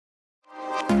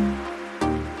You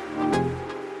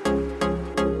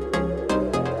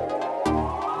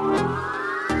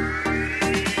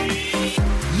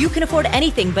can afford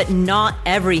anything, but not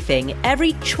everything.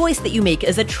 Every choice that you make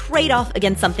is a trade-off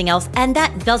against something else, and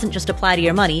that doesn't just apply to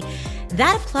your money.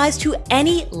 That applies to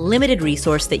any limited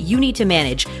resource that you need to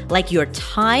manage, like your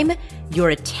time, your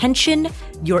attention,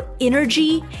 your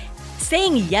energy.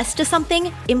 Saying yes to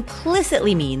something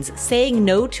implicitly means saying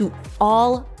no to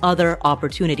all other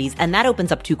opportunities, and that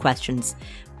opens up two questions.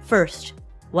 First,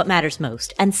 what matters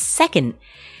most? And second,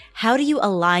 how do you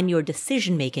align your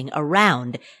decision-making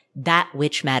around that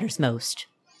which matters most?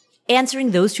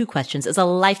 Answering those two questions is a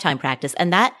lifetime practice,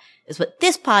 and that is what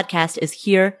this podcast is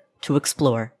here to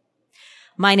explore.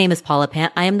 My name is Paula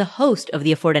Pant. I am the host of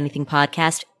the Afford Anything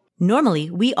podcast. Normally,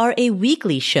 we are a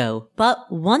weekly show,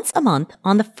 but once a month,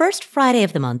 on the first Friday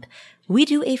of the month, we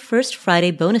do a First Friday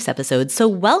bonus episode. So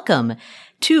welcome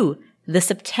to the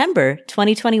September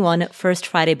 2021 First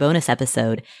Friday bonus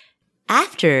episode.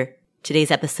 After today's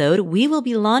episode, we will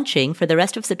be launching for the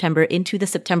rest of September into the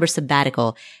September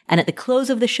sabbatical. And at the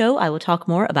close of the show, I will talk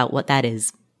more about what that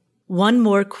is. One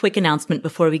more quick announcement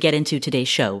before we get into today's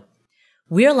show.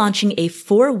 We're launching a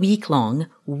 4-week-long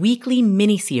weekly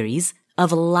mini-series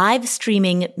of live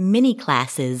streaming mini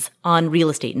classes on real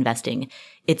estate investing.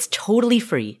 It's totally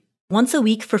free. Once a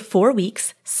week for 4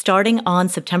 weeks, starting on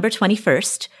September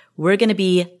 21st, we're going to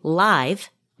be live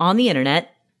on the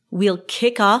internet. We'll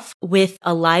kick off with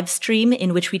a live stream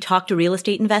in which we talk to real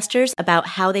estate investors about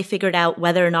how they figured out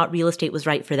whether or not real estate was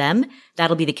right for them.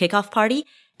 That'll be the kickoff party.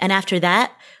 And after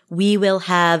that, we will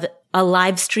have a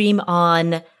live stream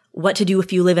on what to do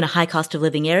if you live in a high cost of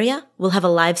living area. We'll have a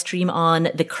live stream on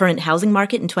the current housing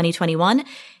market in 2021.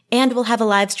 And we'll have a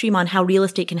live stream on how real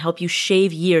estate can help you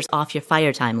shave years off your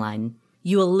FIRE timeline.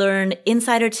 You will learn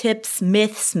insider tips,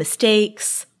 myths,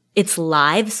 mistakes. It's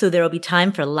live, so there will be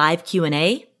time for live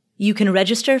Q&A. You can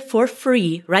register for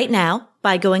free right now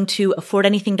by going to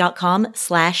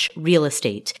affordanything.com/real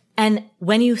estate. And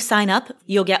when you sign up,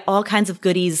 you'll get all kinds of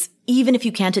goodies. Even if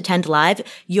you can't attend live,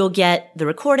 you'll get the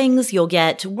recordings, you'll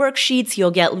get worksheets,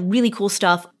 you'll get really cool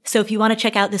stuff. So if you want to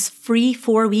check out this free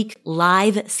 4-week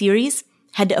live series,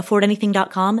 head to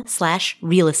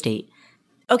affordanything.com/real estate.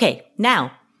 Okay,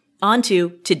 now on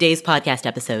to today's podcast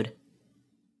episode.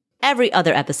 Every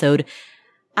other episode,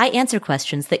 I answer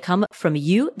questions that come from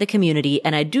you, the community,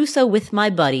 and I do so with my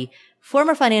buddy,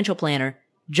 former financial planner,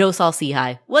 Joe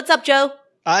Saul-Sehy. What's up, Joe?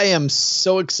 I am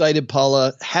so excited,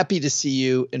 Paula. Happy to see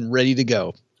you and ready to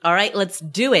go. All right, let's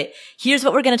do it. Here's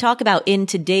what we're going to talk about in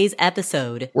today's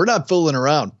episode. We're not fooling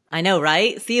around. I know,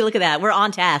 right? See, look at that. We're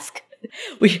on task.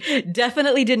 We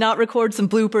definitely did not record some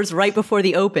bloopers right before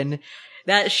the open.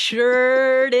 That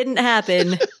sure didn't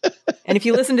happen. And if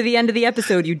you listen to the end of the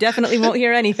episode, you definitely won't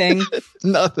hear anything.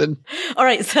 Nothing. All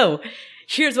right, so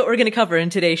here's what we're going to cover in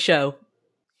today's show.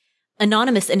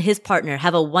 Anonymous and his partner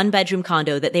have a 1-bedroom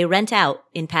condo that they rent out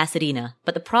in Pasadena.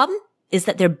 But the problem is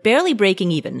that they're barely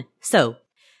breaking even. So,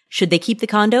 should they keep the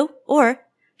condo or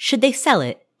should they sell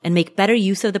it and make better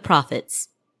use of the profits?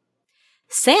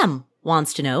 Sam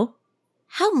wants to know,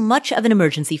 how much of an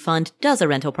emergency fund does a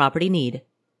rental property need?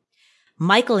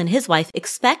 Michael and his wife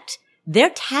expect their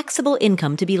taxable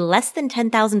income to be less than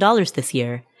 $10,000 this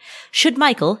year. Should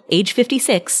Michael, age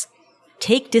 56,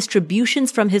 take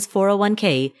distributions from his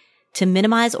 401k to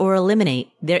minimize or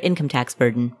eliminate their income tax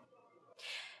burden?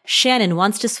 Shannon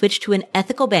wants to switch to an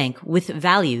ethical bank with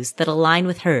values that align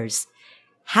with hers.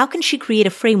 How can she create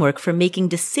a framework for making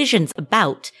decisions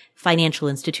about financial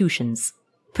institutions,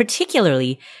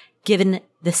 particularly given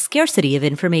the scarcity of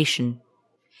information?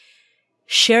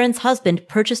 Sharon's husband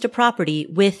purchased a property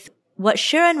with what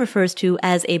Sharon refers to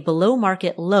as a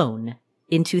below-market loan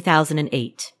in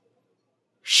 2008.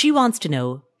 She wants to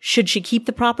know, should she keep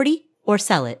the property or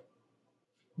sell it?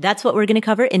 That's what we're going to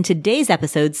cover in today's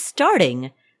episode,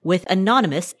 starting with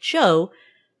Anonymous. Joe,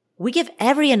 we give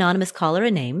every anonymous caller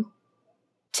a name.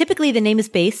 Typically, the name is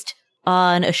based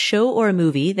on a show or a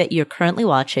movie that you're currently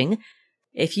watching.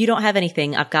 If you don't have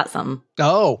anything, I've got something.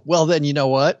 Oh, well then, you know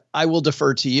what? I will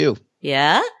defer to you.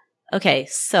 Yeah? Okay,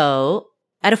 so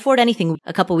at Afford Anything,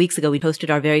 a couple weeks ago, we posted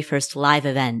our very first live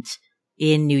event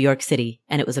in New York City,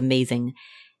 and it was amazing.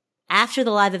 After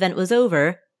the live event was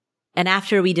over, and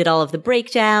after we did all of the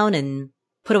breakdown and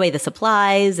put away the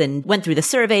supplies and went through the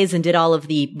surveys and did all of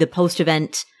the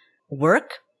post-event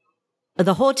work,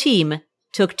 the whole team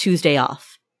took Tuesday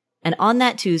off. And on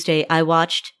that Tuesday, I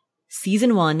watched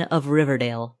season 1 of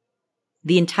Riverdale.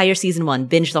 The entire season 1,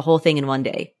 binged the whole thing in one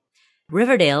day.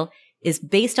 Riverdale is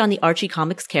based on the Archie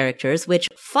Comics characters, which,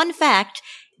 fun fact,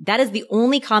 That is the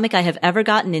only comic I have ever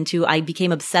gotten into. I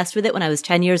became obsessed with it when I was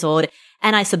 10 years old,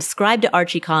 and I subscribed to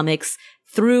Archie comics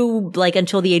through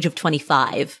until the age of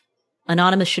 25.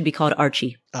 Anonymous should be called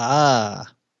Archie. Ah.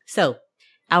 So,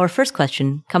 our first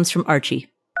question comes from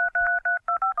Archie.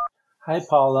 Hi,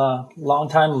 Paula.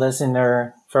 Long-time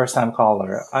listener, first-time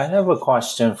caller. I have a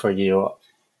question for you.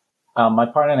 My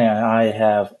partner and I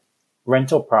have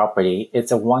rental property.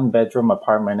 It's a one-bedroom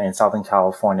apartment in Southern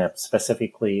California,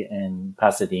 specifically in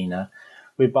Pasadena.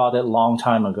 We bought it a long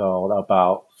time ago,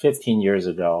 about 15 years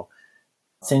ago.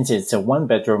 Since it's a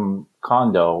one-bedroom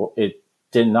condo, it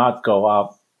did not go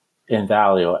up in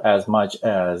value as much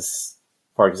as,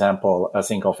 for example, a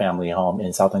single-family home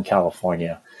in Southern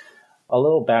California. A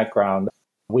little background.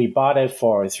 We bought it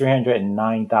for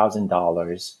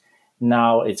 $309,000.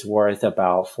 Now it's worth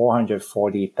about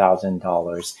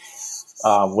 $440,000.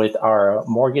 With our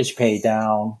mortgage pay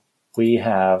down, we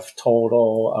have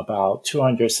total about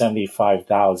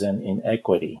 $275,000 in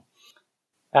equity.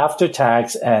 After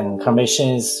tax and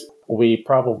commissions, we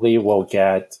probably will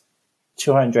get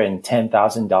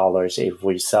 $210,000 if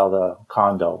we sell the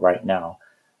condo right now.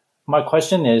 My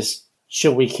question is,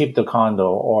 should we keep the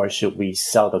condo or should we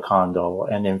sell the condo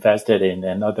and invest it in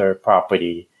another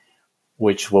property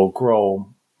which will grow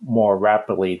more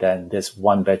rapidly than this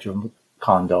one-bedroom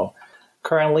condo?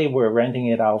 Currently, we're renting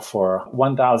it out for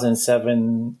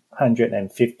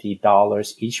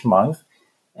 $1,750 each month,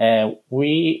 and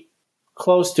we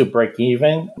close to break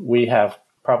even. We have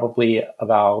probably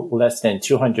about less than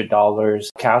 $200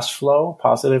 cash flow,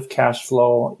 positive cash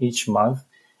flow each month.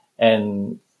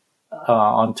 And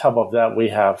on top of that, we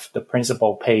have the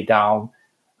principal pay down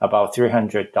about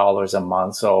 $300 a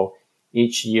month. So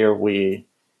each year we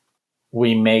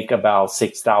make about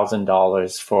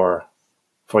 $6,000 for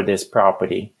this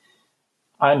property.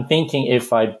 I'm thinking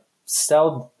if I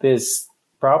sell this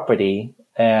property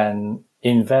and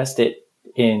invest it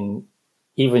in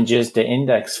even just the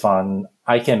index fund,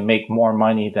 I can make more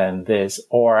money than this,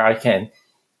 or I can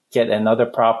get another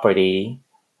property,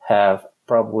 have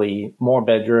probably more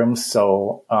bedrooms,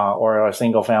 or a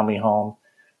single family home.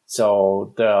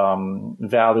 So the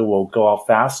value will go up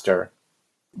faster.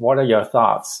 What are your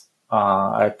thoughts?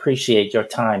 I appreciate your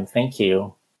time. Thank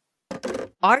you.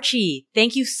 Archie,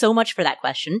 thank you so much for that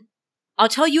question. I'll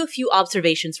tell you a few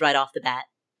observations right off the bat.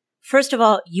 First of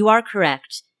all, you are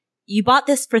correct. You bought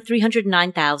this for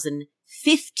 $309,000.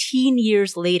 15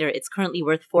 years later, it's currently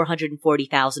worth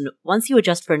 $440,000. Once you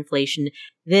adjust for inflation,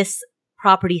 this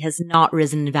property has not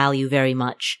risen in value very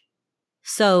much.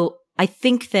 So I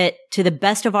think that to the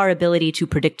best of our ability to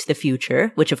predict the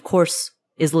future, which of course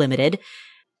is limited,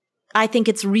 I think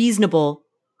it's reasonable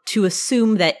to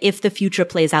assume that if the future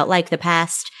plays out like the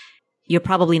past, you're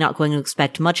probably not going to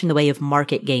expect much in the way of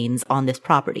market gains on this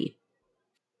property.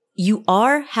 You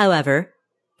are, however,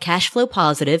 cash flow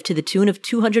positive to the tune of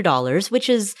 $200, which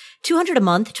is $200 a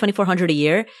month, $2,400 a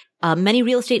year. Many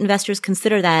real estate investors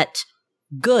consider that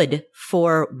good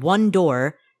for one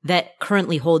door that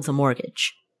currently holds a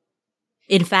mortgage.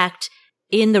 In fact,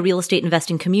 in the real estate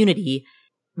investing community,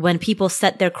 when people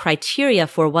set their criteria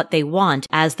for what they want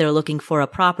as they're looking for a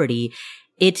property,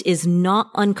 it is not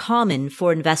uncommon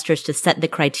for investors to set the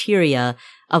criteria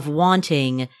of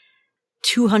wanting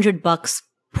 $200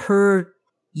 per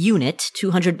unit,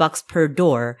 $200 per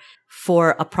door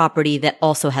for a property that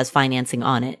also has financing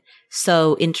on it.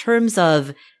 So in terms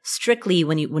of strictly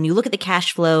when you look at the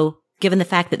cash flow, given the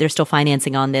fact that there's still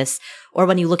financing on this, or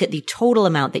when you look at the total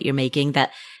amount that you're making,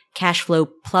 that cash flow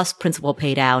plus principal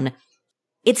pay down,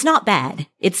 it's not bad.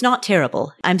 It's not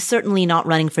terrible. I'm certainly not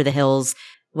running for the hills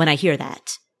when I hear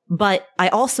that. But I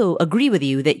also agree with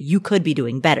you that you could be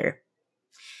doing better.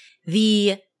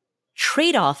 The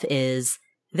trade-off is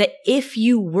that if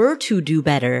you were to do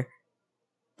better,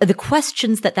 the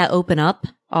questions that open up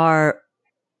are,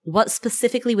 what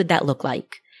specifically would that look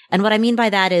like? And what I mean by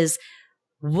that is,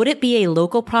 would it be a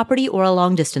local property or a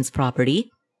long-distance property?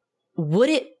 Would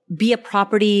it be a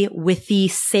property with the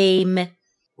same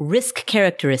risk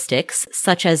characteristics,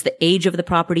 such as the age of the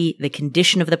property, the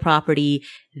condition of the property,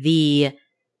 the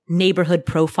neighborhood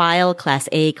profile, Class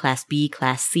A, Class B,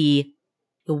 Class C?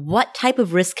 What type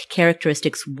of risk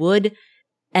characteristics would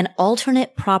an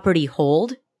alternate property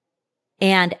hold?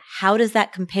 And how does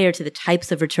that compare to the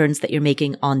types of returns that you're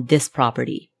making on this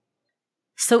property?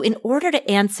 So in order to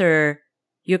answer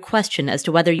your question as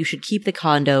to whether you should keep the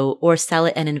condo or sell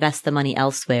it and invest the money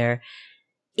elsewhere,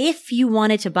 if you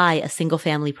wanted to buy a single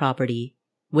family property,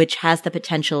 which has the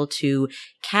potential to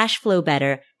cash flow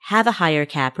better, have a higher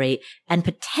cap rate, and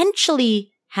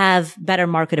potentially have better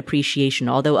market appreciation,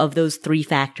 although of those three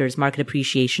factors, market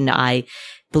appreciation, I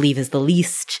believe, is the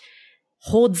least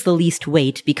holds the least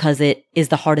weight because it is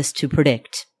the hardest to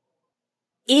predict.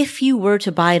 If you were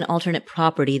to buy an alternate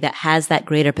property that has that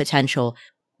greater potential,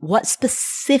 what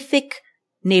specific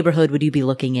neighborhood would you be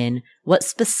looking in? What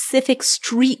specific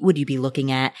street would you be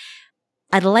looking at?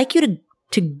 I'd like you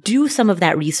to do some of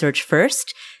that research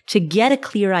first to get a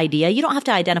clear idea. You don't have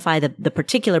to identify the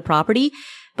particular property,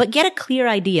 but get a clear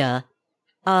idea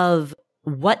of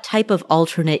what type of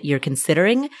alternate you're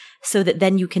considering so that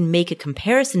then you can make a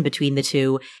comparison between the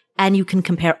two and you can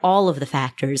compare all of the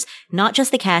factors, not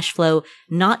just the cash flow,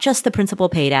 not just the principal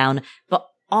paydown, but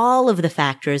all of the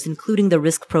factors, including the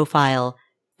risk profile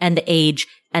and the age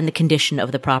and the condition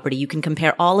of the property. You can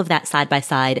compare all of that side by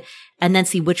side and then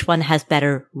see which one has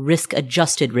better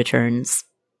risk-adjusted returns.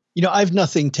 I have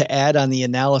nothing to add on the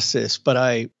analysis, but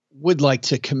I would like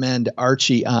to commend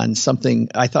Archie on something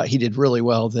I thought he did really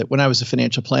well, that when I was a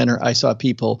financial planner, I saw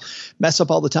people mess up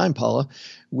all the time, Paula,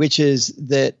 which is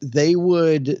that they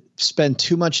would spend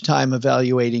too much time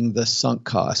evaluating the sunk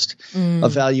cost,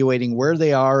 evaluating where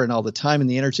they are and all the time and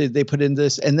the energy they put in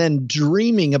this, and then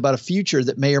dreaming about a future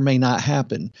that may or may not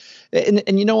happen.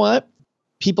 And you know what?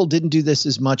 People didn't do this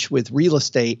as much with real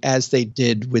estate as they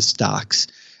did with stocks.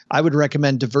 I would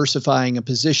recommend diversifying a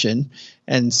position,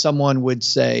 and someone would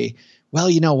say, well,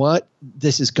 you know what?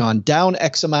 This has gone down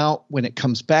X amount. When it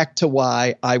comes back to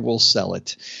Y, I will sell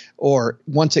it. Or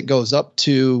once it goes up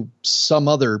to some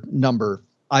other number,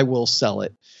 I will sell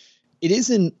it. It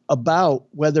isn't about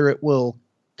whether it will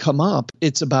come up.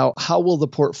 It's about how will the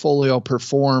portfolio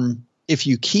perform if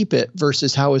you keep it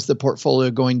versus how is the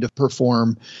portfolio going to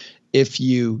perform if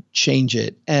you change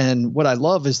it. And what I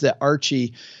love is that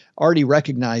Archie already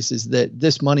recognizes that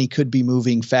this money could be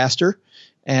moving faster.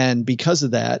 And because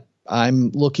of that,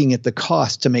 I'm looking at the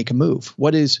cost to make a move.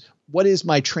 What is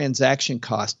my transaction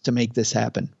cost to make this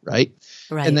happen, right?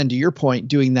 And then to your point,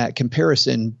 doing that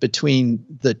comparison between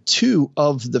the two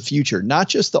of the future, not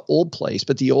just the old place,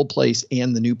 but the old place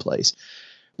and the new place.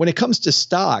 When it comes to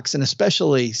stocks, and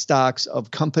especially stocks of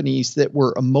companies that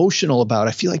we're emotional about,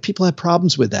 I feel like people have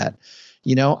problems with that.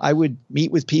 I would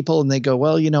meet with people and they go,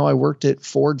 well, I worked at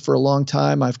Ford for a long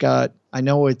time. I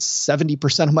know it's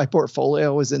 70% of my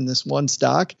portfolio is in this one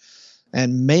stock.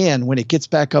 And man, when it gets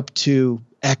back up to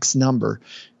X number.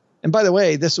 And by the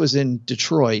way, this was in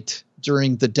Detroit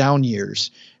during the down years.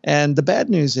 And the bad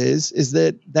news is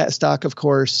that stock, of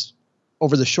course,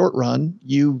 over the short run,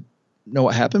 you know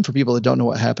what happened. For people that don't know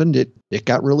what happened, it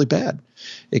got really bad.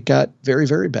 It got very,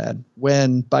 very bad.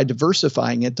 When by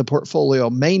diversifying it, the portfolio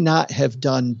may not have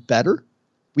done better.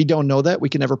 We don't know that. We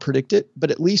can never predict it. But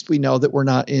at least we know that we're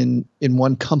not in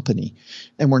one company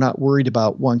and we're not worried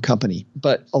about one company.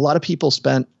 But a lot of people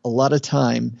spent a lot of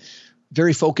time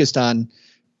very focused on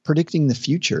predicting the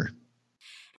future.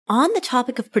 On the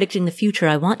topic of predicting the future,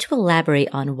 I want to elaborate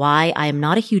on why I am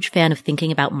not a huge fan of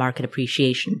thinking about market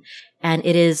appreciation. And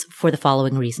it is for the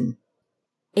following reason.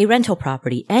 A rental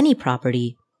property, any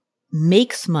property,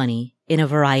 makes money in a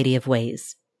variety of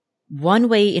ways. One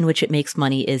way in which it makes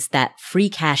money is that free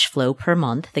cash flow per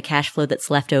month, the cash flow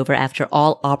that's left over after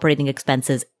all operating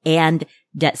expenses and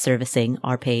debt servicing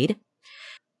are paid.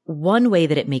 One way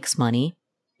that it makes money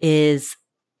is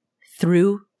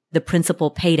through the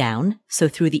principal paydown, so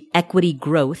through the equity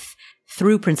growth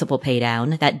through principal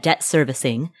paydown, that debt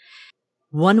servicing.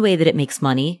 One way that it makes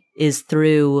money is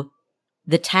through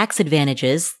the tax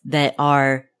advantages that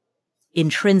are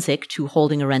intrinsic to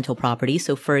holding a rental property.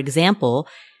 So for example,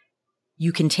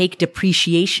 you can take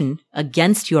depreciation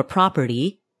against your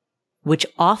property, which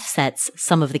offsets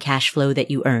some of the cash flow that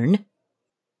you earn.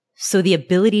 So the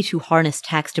ability to harness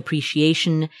tax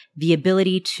depreciation, the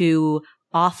ability to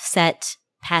offset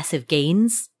passive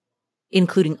gains,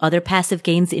 including other passive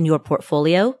gains in your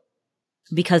portfolio,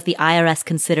 because the IRS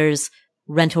considers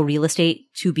rental real estate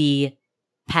to be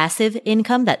passive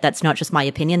income. That's not just my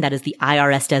opinion. That is the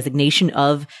IRS designation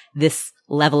of this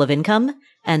level of income.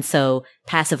 And so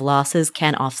passive losses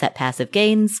can offset passive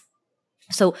gains.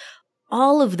 So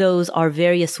all of those are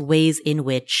various ways in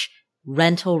which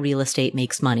rental real estate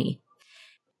makes money.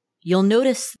 You'll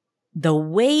notice the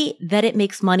way that it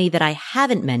makes money that I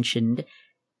haven't mentioned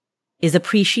is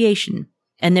appreciation.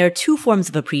 And there are two forms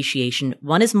of appreciation.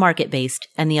 One is market-based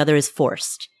and the other is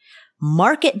forced.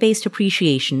 Market-based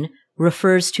appreciation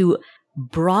refers to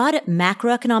broad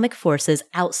macroeconomic forces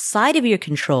outside of your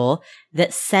control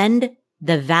that send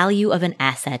the value of an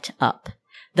asset up.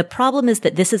 The problem is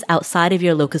that this is outside of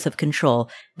your locus of control.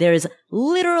 There is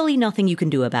literally nothing you can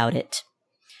do about it.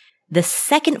 The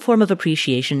second form of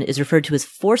appreciation is referred to as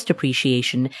forced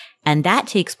appreciation, and that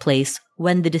takes place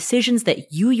when the decisions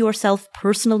that you yourself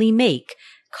personally make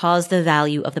cause the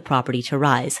value of the property to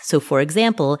rise. So for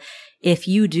example, if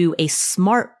you do a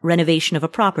smart renovation of a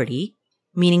property,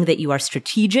 meaning that you are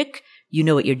strategic, you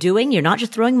know what you're doing, you're not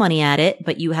just throwing money at it,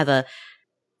 but you have a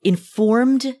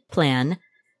informed plan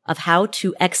of how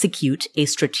to execute a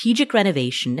strategic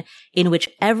renovation in which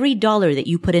every dollar that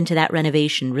you put into that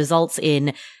renovation results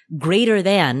in greater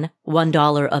than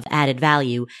 $1 of added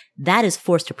value. That is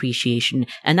forced appreciation.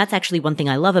 And that's actually one thing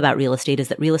I love about real estate, is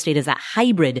that real estate is that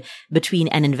hybrid between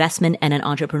an investment and an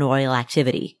entrepreneurial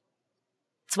activity.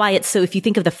 That's why it's so, if you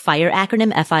think of the FIRE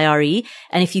acronym, FIRE,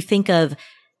 and if you think of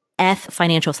F,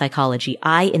 financial psychology,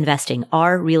 I, investing,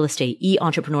 R, real estate, E,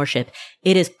 entrepreneurship,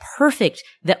 it is perfect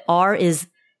that R is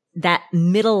that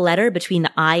middle letter between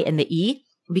the I and the E,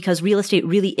 because real estate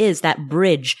really is that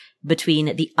bridge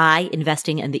between the I,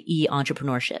 investing, and the E,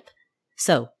 entrepreneurship.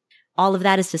 So all of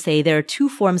that is to say there are two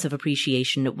forms of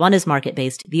appreciation. One is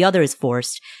market-based, the other is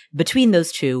forced. Between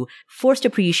those two, forced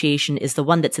appreciation is the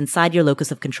one that's inside your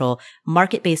locus of control.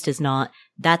 Market-based is not.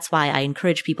 That's why I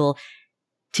encourage people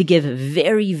to give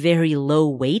very, very low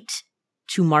weight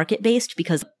to market-based,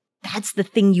 because that's the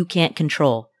thing you can't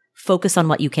control. Focus on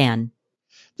what you can.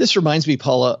 This reminds me,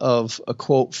 Paula, of a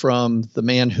quote from the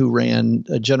man who ran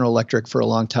General Electric for a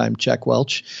long time, Jack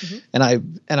Welch.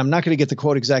 Mm-hmm. And I'm not going to get the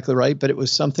quote exactly right, but it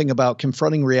was something about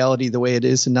confronting reality the way it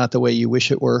is and not the way you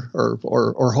wish it were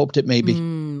or hoped it may be.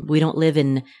 We don't live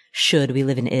in should, we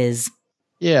live in is.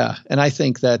 Yeah. And I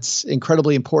think that's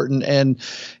incredibly important. And,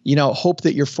 you know, hope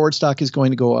that your Ford stock is going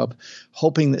to go up,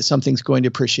 hoping that something's going to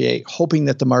appreciate, hoping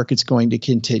that the market's going to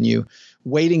continue,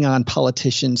 waiting on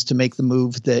politicians to make the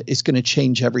move that is going to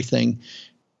change everything.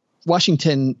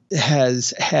 Washington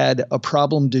has had a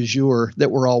problem du jour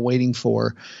that we're all waiting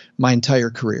for my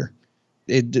entire career.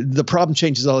 The problem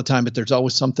changes all the time, but there's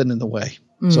always something in the way.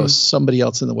 So somebody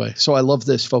else in the way. So I love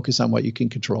this focus on what you can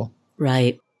control.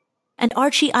 Right. And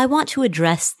Archie, I want to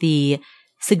address the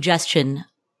suggestion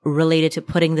related to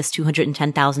putting this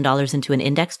 $210,000 into an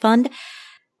index fund.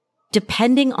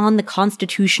 Depending on the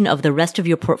constitution of the rest of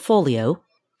your portfolio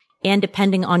and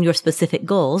depending on your specific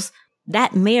goals,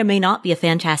 that may or may not be a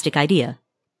fantastic idea.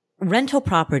 Rental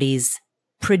properties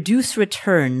produce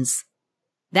returns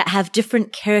that have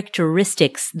different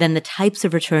characteristics than the types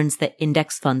of returns that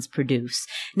index funds produce.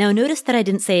 Now, notice that I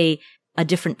didn't say a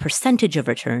different percentage of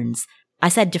returns. I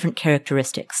said different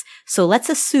characteristics. So let's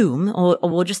assume, or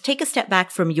we'll just take a step back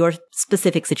from your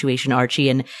specific situation, Archie,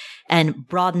 and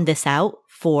broaden this out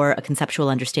for a conceptual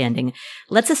understanding.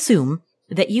 Let's assume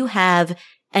that you have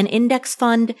an index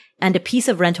fund and a piece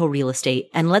of rental real estate.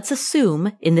 And let's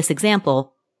assume, in this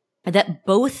example, that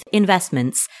both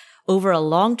investments over a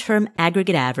long-term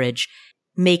aggregate average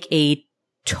make a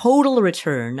total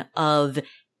return of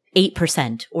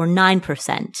 8% or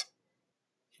 9%.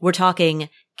 We're talking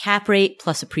cap rate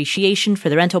plus appreciation for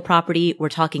the rental property. We're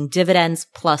talking dividends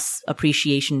plus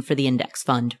appreciation for the index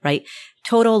fund, right?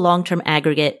 Total long-term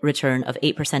aggregate return of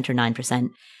 8% or 9%.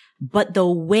 But the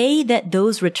way that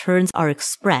those returns are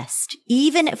expressed,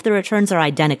 even if the returns are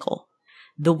identical,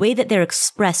 the way that they're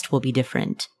expressed will be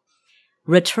different.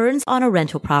 Returns on a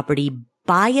rental property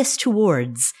bias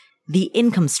towards the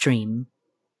income stream.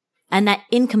 And that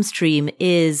income stream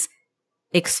is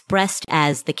expressed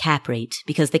as the cap rate,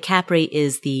 because the cap rate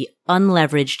is the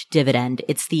unleveraged dividend.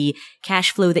 It's the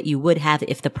cash flow that you would have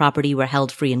if the property were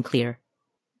held free and clear.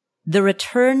 The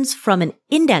returns from an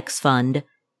index fund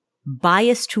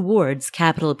bias towards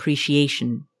capital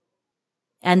appreciation.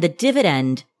 And the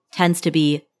dividend tends to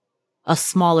be a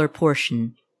smaller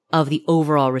portion of the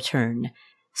overall return.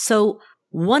 So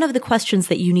one of the questions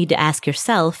that you need to ask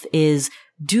yourself is,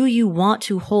 do you want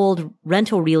to hold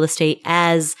rental real estate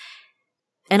as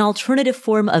an alternative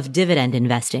form of dividend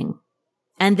investing?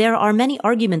 And there are many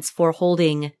arguments for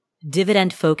holding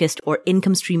dividend-focused or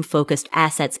income stream-focused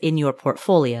assets in your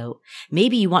portfolio.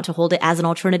 Maybe you want to hold it as an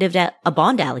alternative to a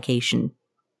bond allocation.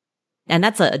 And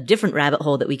that's a different rabbit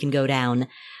hole that we can go down.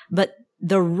 But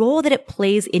the role that it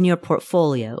plays in your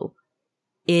portfolio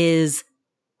is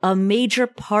a major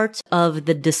part of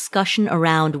the discussion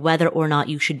around whether or not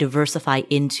you should diversify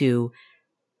into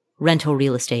rental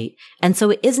real estate. And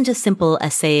so it isn't as simple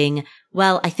as saying,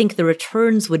 well, I think the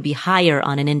returns would be higher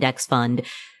on an index fund.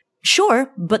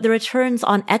 Sure, but the returns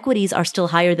on equities are still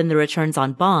higher than the returns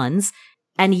on bonds,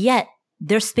 and yet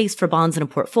there's space for bonds in a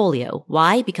portfolio.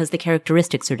 Why? Because the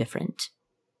characteristics are different.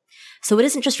 So it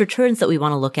isn't just returns that we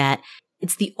want to look at.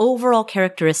 It's the overall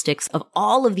characteristics of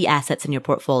all of the assets in your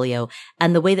portfolio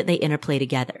and the way that they interplay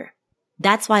together.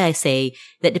 That's why I say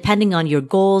that depending on your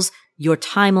goals, your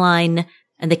timeline,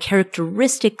 and the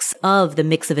characteristics of the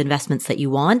mix of investments that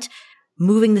you want,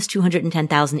 moving this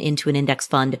 $210,000 into an index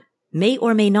fund may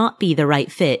or may not be the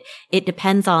right fit. It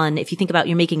depends on, if you think about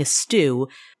you're making a stew,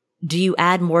 Do you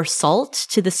add more salt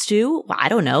to the stew? Well, I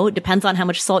don't know. It depends on how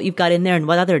much salt you've got in there and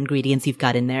what other ingredients you've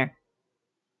got in there.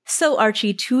 So,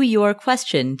 Archie, to your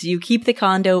question, do you keep the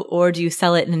condo or do you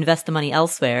sell it and invest the money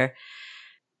elsewhere?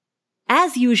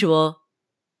 As usual,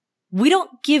 we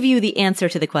don't give you the answer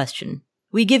to the question.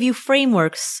 We give you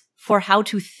frameworks for how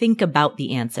to think about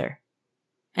the answer.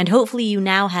 And hopefully you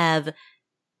now have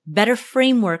better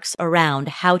frameworks around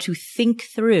how to think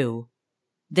through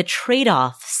the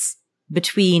trade-offs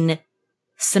between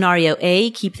scenario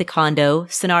A, keep the condo,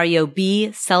 scenario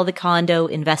B, sell the condo,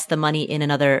 invest the money in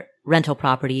another rental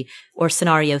property, or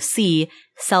scenario C,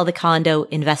 sell the condo,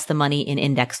 invest the money in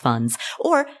index funds,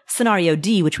 or scenario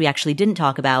D, which we actually didn't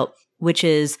talk about, which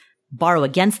is borrow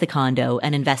against the condo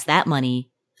and invest that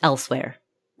money elsewhere,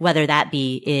 whether that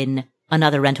be in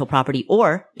another rental property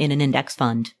or in an index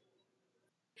fund.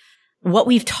 What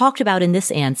we've talked about in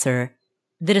this answer,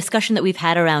 the discussion that we've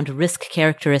had around risk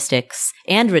characteristics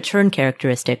and return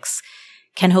characteristics,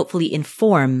 can hopefully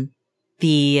inform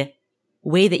the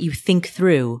way that you think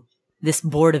through this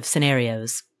board of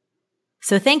scenarios.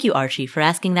 So thank you, Archie, for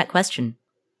asking that question,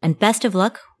 and best of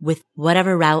luck with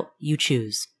whatever route you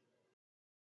choose.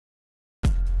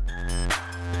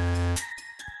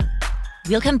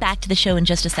 We'll come back to the show in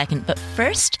just a second, but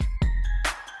first,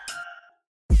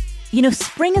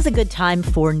 spring is a good time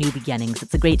for new beginnings.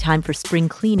 It's a great time for spring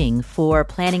cleaning, for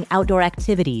planning outdoor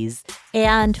activities,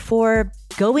 and for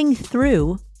going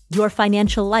through your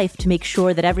financial life to make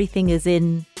sure that everything is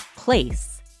in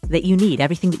place that you need.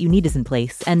 Everything that you need is in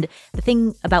place. And the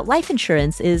thing about life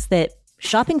insurance is that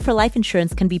shopping for life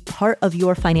insurance can be part of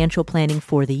your financial planning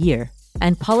for the year.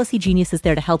 And Policy Genius is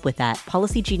there to help with that.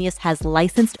 Policy Genius has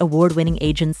licensed award-winning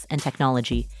agents and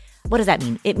technology. What does that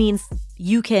mean? It means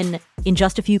you can, in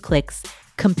just a few clicks,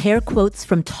 compare quotes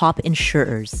from top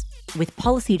insurers. With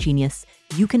Policy Genius,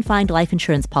 you can find life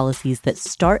insurance policies that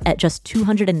start at just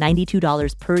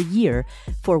 $292 per year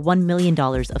for $1 million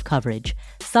of coverage.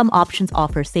 Some options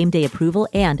offer same-day approval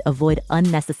and avoid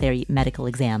unnecessary medical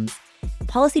exams.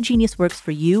 Policy Genius works for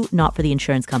you, not for the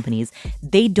insurance companies.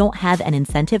 They don't have an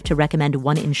incentive to recommend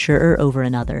one insurer over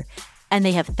another. And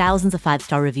they have thousands of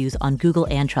 5-star reviews on Google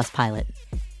and Trustpilot.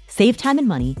 Save time and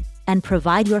money and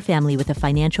provide your family with a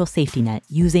financial safety net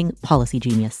using Policy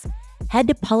Genius. Head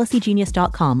to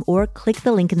policygenius.com or click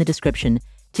the link in the description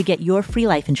to get your free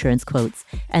life insurance quotes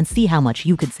and see how much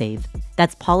you could save.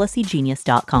 That's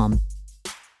policygenius.com.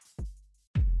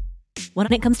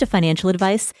 When it comes to financial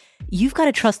advice, you've got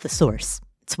to trust the source.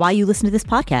 It's why you listen to this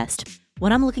podcast.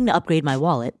 When I'm looking to upgrade my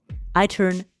wallet, I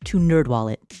turn to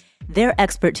NerdWallet. Their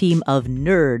expert team of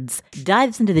nerds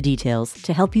dives into the details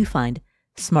to help you find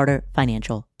smarter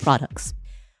financial products.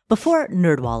 Before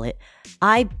NerdWallet,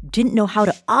 I didn't know how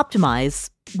to optimize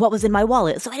what was in my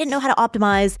wallet, so I didn't know how to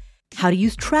optimize how to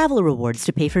use travel rewards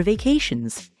to pay for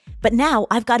vacations. But now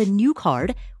I've got a new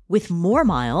card with more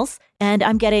miles, and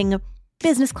I'm getting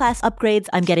business class upgrades,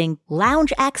 I'm getting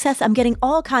lounge access, I'm getting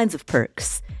all kinds of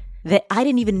perks that I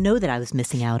didn't even know that I was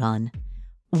missing out on.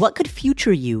 What could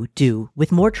future you do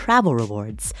with more travel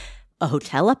rewards? A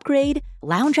hotel upgrade,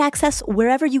 lounge access,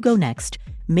 wherever you go next.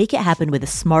 Make it happen with a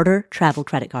smarter travel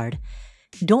credit card.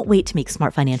 Don't wait to make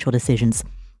smart financial decisions.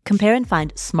 Compare and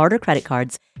find smarter credit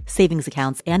cards, savings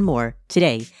accounts, and more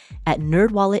today at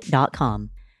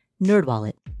nerdwallet.com.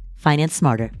 NerdWallet. Finance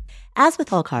smarter. As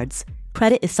with all cards,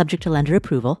 credit is subject to lender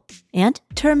approval, and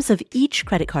terms of each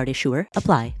credit card issuer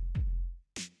apply.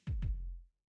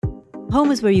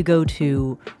 Home is where you go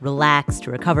to relax,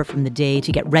 to recover from the day,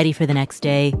 to get ready for the next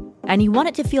day. And you want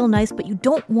it to feel nice, but you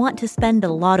don't want to spend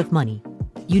a lot of money.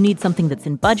 You need something that's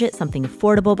in budget, something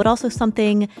affordable, but also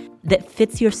something that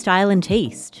fits your style and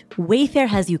taste. Wayfair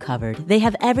has you covered. They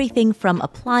have everything from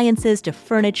appliances to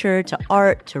furniture to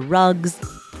art to rugs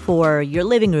for your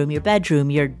living room, your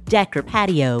bedroom, your deck or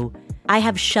patio. I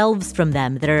have shelves from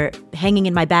them that are hanging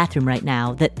in my bathroom right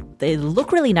now that they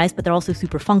look really nice, but they're also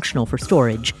super functional for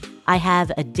storage. I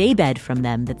have a daybed from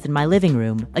them that's in my living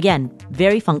room. Again,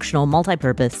 very functional,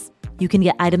 multi-purpose. You can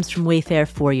get items from Wayfair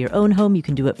for your own home. You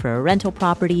can do it for a rental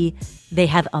property. They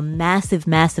have a massive,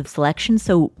 massive selection.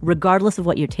 So regardless of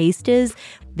what your taste is,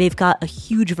 they've got a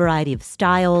huge variety of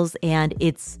styles and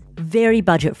it's very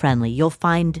budget friendly. You'll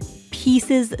find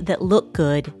pieces that look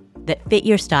good, that fit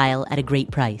your style at a great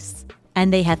price.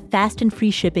 And they have fast and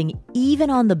free shipping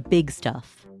even on the big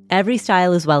stuff. Every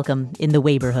style is welcome in the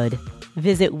Wayborhood.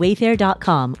 Visit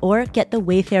wayfair.com or get the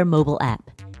Wayfair mobile app.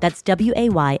 That's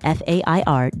WAYFAIR.com.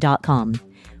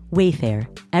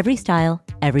 Wayfair. Every style,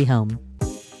 every home.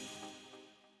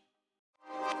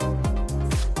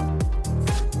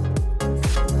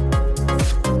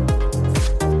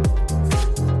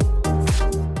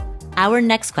 Our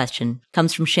next question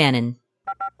comes from Shannon.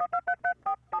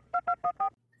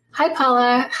 Hi,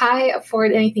 Paula. Hi,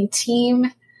 Afford Anything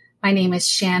team. My name is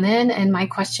Shannon, and my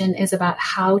question is about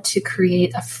how to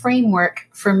create a framework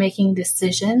for making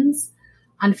decisions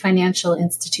on financial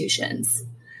institutions.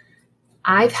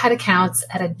 I've had accounts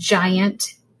at a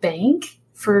giant bank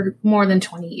for more than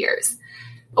 20 years.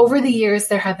 Over the years,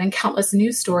 there have been countless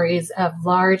news stories of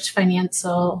large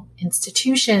financial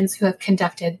institutions who have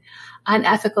conducted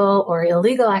unethical or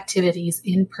illegal activities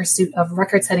in pursuit of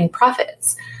record-setting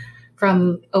profits,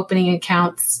 from opening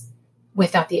accounts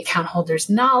without the account holder's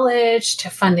knowledge, to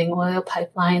funding oil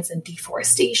pipelines and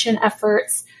deforestation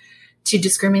efforts, to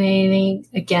discriminating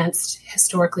against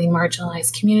historically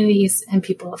marginalized communities and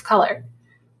people of color.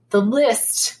 The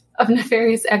list of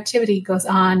nefarious activity goes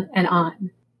on and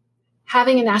on.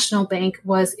 Having a national bank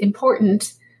was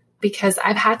important because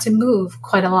I've had to move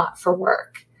quite a lot for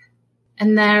work.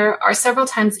 And there are several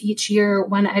times each year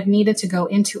when I've needed to go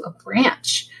into a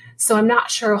branch. So I'm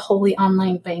not sure a wholly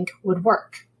online bank would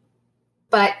work.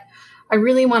 But I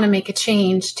really want to make a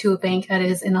change to a bank that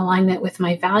is in alignment with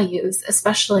my values,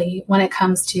 especially when it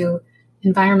comes to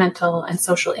environmental and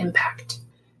social impact.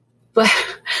 But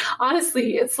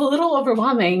honestly, it's a little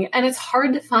overwhelming, and it's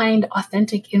hard to find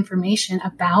authentic information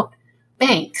about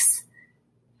banks.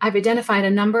 I've identified a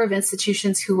number of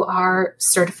institutions who are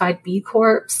certified B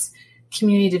Corps,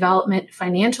 community development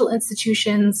financial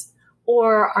institutions,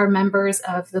 or are members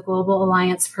of the Global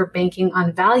Alliance for Banking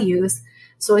on Values.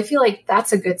 So I feel like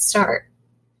that's a good start.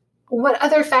 What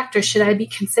other factors should I be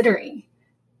considering?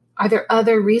 Are there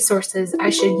other resources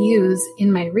I should use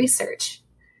in my research?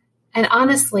 And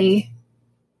honestly,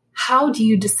 how do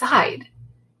you decide?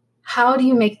 How do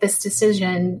you make this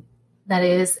decision that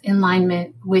is in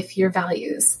alignment with your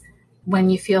values when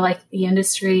you feel like the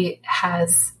industry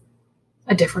has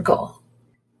a different goal?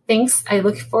 Thanks. I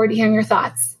look forward to hearing your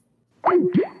thoughts.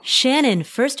 Shannon,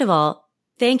 first of all,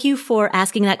 thank you for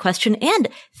asking that question, and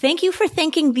thank you for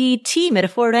thanking the team at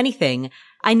Afford Anything.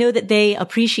 I know that they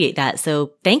appreciate that,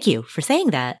 so thank you for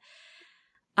saying that.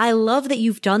 I love that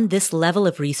you've done this level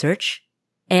of research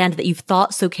and that you've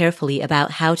thought so carefully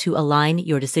about how to align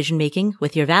your decision-making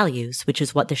with your values, which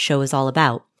is what this show is all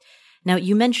about. Now,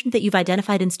 you mentioned that you've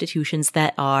identified institutions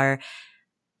that are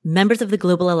members of the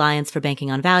Global Alliance for Banking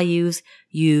on Values,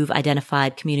 you've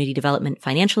identified community development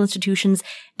financial institutions,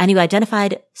 and you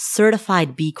identified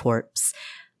certified B Corps.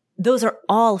 Those are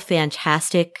all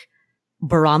fantastic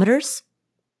barometers,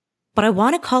 but I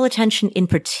want to call attention in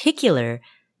particular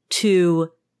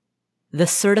to the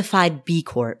certified B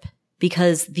Corp,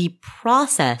 because the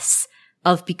process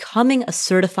of becoming a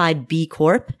certified B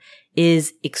Corp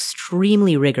is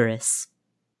extremely rigorous.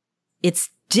 It's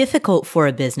difficult for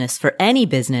a business, for any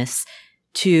business,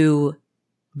 to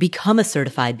become a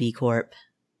certified B Corp.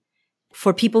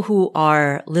 For people who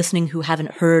are listening who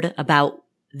haven't heard about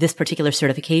this particular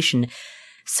certification,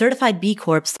 certified B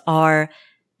Corps are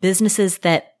businesses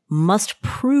that must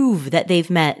prove that they've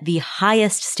met the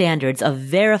highest standards of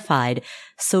verified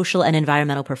social and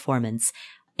environmental performance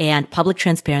and public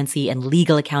transparency and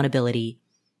legal accountability.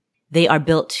 They are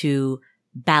built to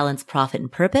balance profit and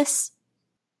purpose.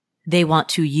 They want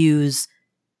to use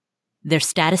their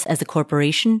status as a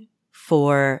corporation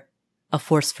for a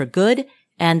force for good,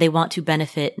 and they want to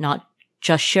benefit not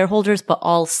just shareholders, but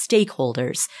all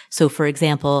stakeholders. So, for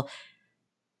example,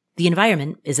 the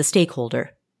environment is a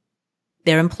stakeholder.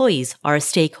 Their employees are a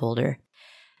stakeholder.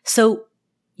 So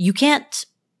you can't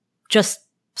just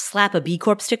slap a B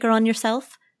Corp sticker on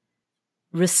yourself.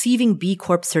 Receiving B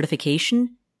Corp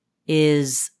certification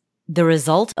is the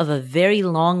result of a very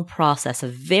long process, a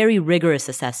very rigorous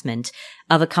assessment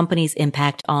of a company's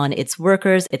impact on its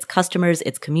workers, its customers,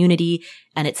 its community,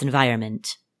 and its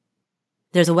environment.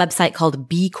 There's a website called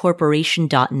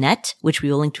bcorporation.net, which we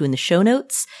will link to in the show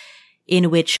notes, in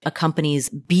which a company's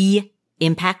B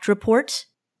impact report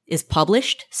is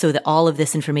published so that all of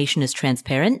this information is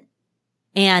transparent.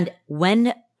 And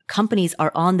when companies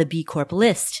are on the B Corp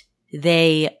list,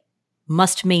 they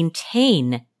must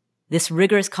maintain this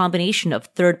rigorous combination of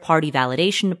third-party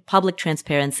validation, public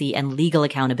transparency, and legal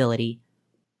accountability.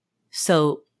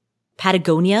 So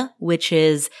Patagonia, which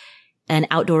is an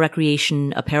outdoor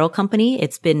recreation apparel company,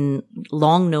 it's been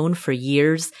long known for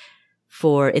years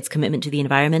for its commitment to the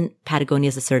environment. Patagonia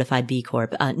is a certified B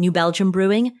Corp. New Belgium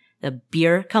Brewing, the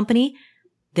beer company,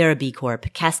 they're a B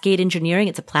Corp. Cascade Engineering,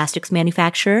 it's a plastics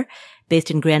manufacturer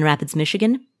based in Grand Rapids,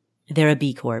 Michigan. They're a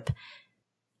B Corp.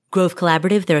 Grove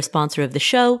Collaborative, they're a sponsor of the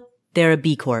show. They're a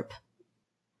B Corp.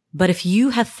 But if you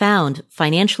have found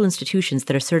financial institutions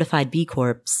that are certified B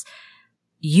Corps,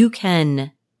 you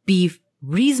can be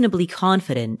reasonably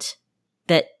confident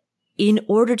that in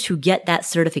order to get that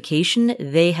certification,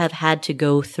 they have had to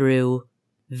go through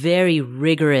very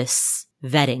rigorous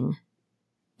vetting.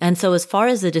 And so as far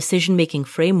as the decision-making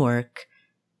framework,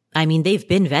 I mean, they've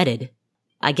been vetted.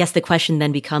 I guess the question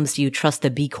then becomes, do you trust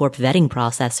the B Corp vetting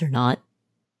process or not?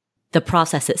 The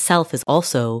process itself is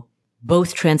also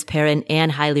both transparent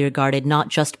and highly regarded, not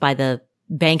just by the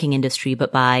banking industry,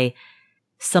 but by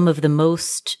some of the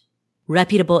most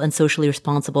reputable and socially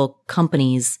responsible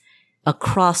companies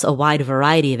across a wide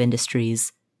variety of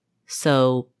industries.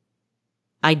 So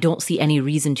I don't see any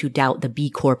reason to doubt the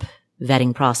B Corp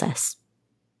vetting process.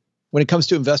 When it comes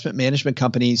to investment management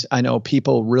companies, I know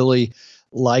people really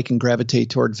like and gravitate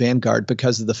toward Vanguard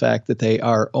because of the fact that they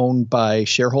are owned by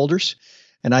shareholders.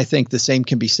 And I think the same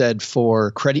can be said for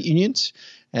credit unions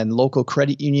and local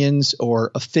credit unions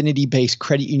or affinity-based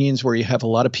credit unions where you have a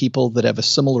lot of people that have a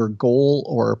similar goal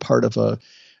or are part of a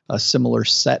similar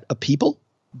set of people.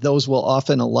 Those will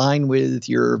often align with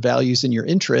your values and your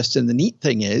interests. And the neat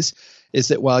thing is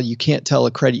that while you can't tell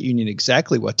a credit union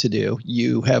exactly what to do,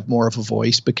 you have more of a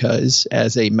voice because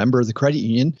as a member of the credit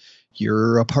union,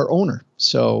 you're a part owner.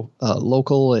 So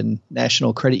local and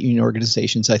national credit union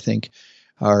organizations, I think,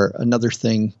 are another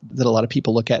thing that a lot of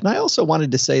people look at. And I also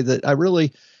wanted to say that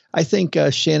I think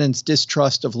Shannon's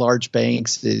distrust of large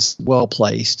banks is well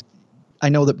placed. I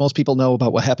know that most people know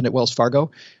about what happened at Wells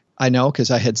Fargo. I know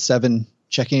because I had 7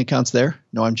 checking accounts there.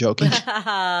 No, I'm joking.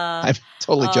 I'm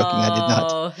totally joking. I did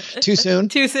not. Too soon?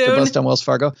 Too soon. To bust on Wells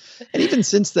Fargo. And even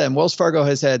since then, Wells Fargo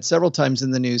has had several times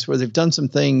in the news where they've done some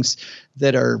things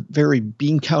that are very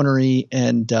bean countery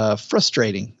and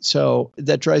frustrating. So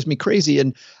that drives me crazy.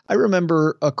 And I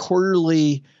remember a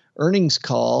quarterly earnings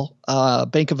call,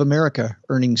 Bank of America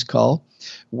earnings call,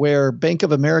 where Bank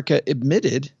of America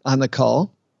admitted on the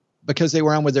call, because they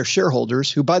were on with their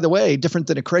shareholders, who, by the way, different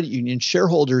than a credit union,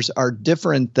 shareholders are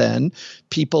different than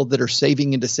people that are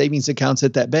saving into savings accounts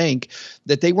at that bank,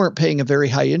 that they weren't paying a very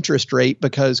high interest rate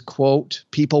because, quote,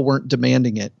 people weren't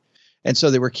demanding it. And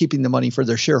so they were keeping the money for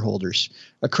their shareholders.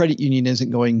 A credit union isn't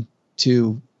going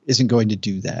to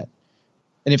do that.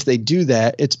 And if they do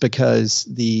that, it's because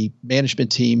the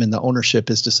management team and the ownership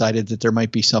has decided that there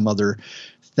might be some other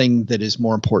thing that is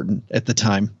more important at the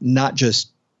time, not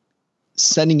just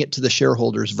sending it to the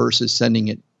shareholders versus sending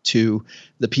it to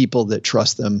the people that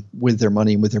trust them with their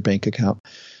money and with their bank account.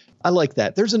 I like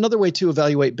that. There's another way to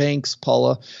evaluate banks,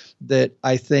 Paula, that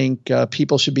I think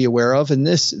people should be aware of. And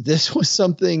this was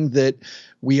something that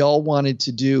we all wanted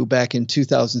to do back in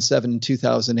 2007 and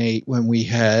 2008 when we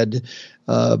had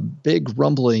a big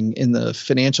rumbling in the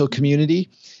financial community.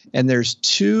 And there's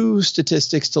 2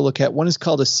 statistics to look at. One is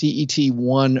called a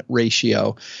CET1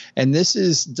 ratio. And this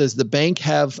is, does the bank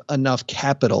have enough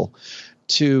capital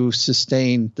to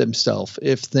sustain themselves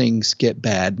if things get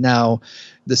bad? Now,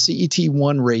 the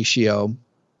CET1 ratio,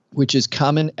 which is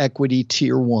Common Equity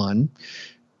Tier 1,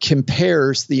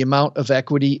 compares the amount of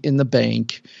equity in the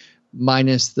bank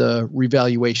minus the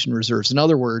revaluation reserves. In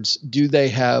other words, do they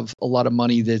have a lot of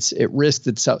money that's at risk,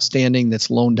 that's outstanding, that's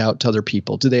loaned out to other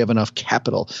people? Do they have enough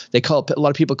capital? A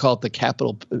lot of people call it the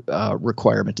capital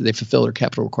requirement. Do they fulfill their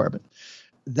capital requirement?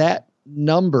 That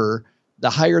number, the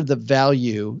higher the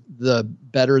value, the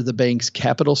better the bank's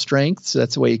capital strength. So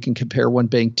that's the way you can compare one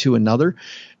bank to another.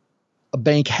 A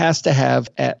bank has to have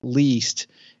at least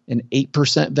an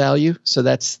 8% value. So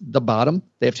that's the bottom.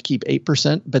 They have to keep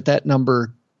 8%, but that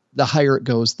number, the higher it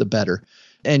goes, the better.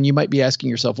 And you might be asking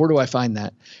yourself, where do I find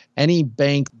that? Any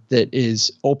bank that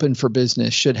is open for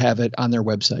business should have it on their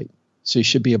website. So you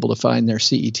should be able to find their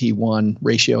CET1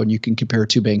 ratio, and you can compare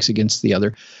 2 banks against the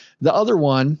other. The other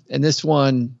one, and this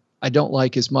one I don't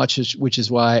like as much, which is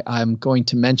why I'm going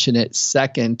to mention it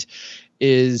second,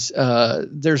 is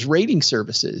there's rating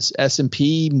services,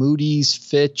 S&P, Moody's,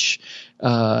 Fitch,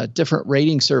 different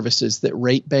rating services that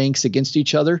rate banks against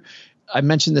each other. I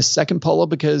mentioned this second, Paula,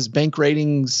 because bank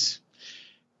ratings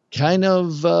kind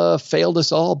of failed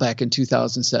us all back in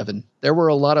 2007. There were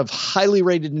a lot of highly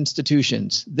rated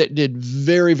institutions that did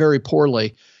very, very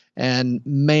poorly. And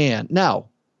man, now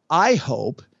I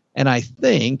hope and I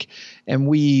think, and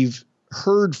we've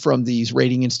heard from these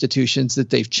rating institutions that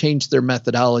they've changed their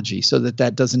methodology so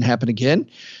that doesn't happen again.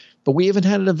 But we haven't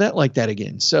had an event like that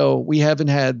again. So we haven't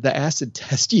had the acid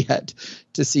test yet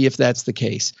to see if that's the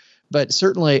case. But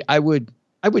certainly I would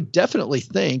definitely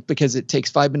think, because it takes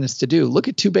 5 minutes to do, look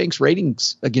at 2 banks'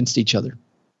 ratings against each other.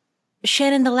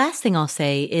 Shannon, the last thing I'll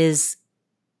say is,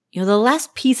 the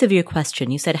last piece of your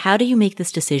question, you said, how do you make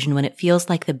this decision when it feels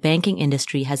like the banking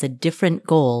industry has a different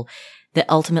goal that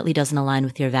ultimately doesn't align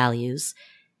with your values?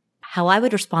 How I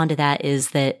would respond to that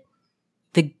is that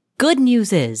the good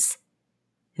news is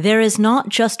there is not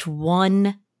just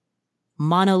one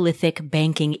monolithic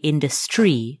banking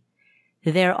industry,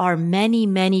 there are many,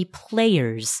 many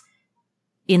players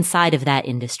inside of that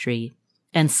industry.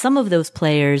 And some of those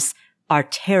players are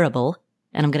terrible.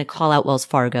 And I'm going to call out Wells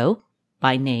Fargo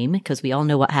by name because we all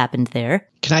know what happened there.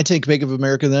 Can I take Bank of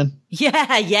America then?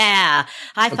 Yeah.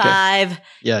 High five.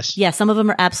 Yes. Yeah, some of them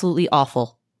are absolutely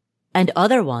awful. And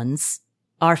other ones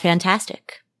are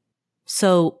fantastic.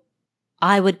 So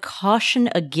I would caution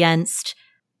against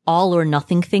all or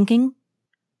nothing thinking,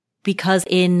 because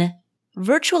in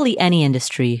virtually any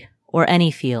industry or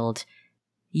any field,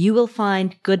 you will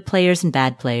find good players and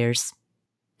bad players,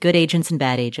 good agents and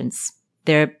bad agents.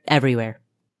 They're everywhere.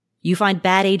 You find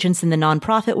bad agents in the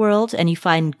nonprofit world and you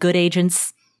find good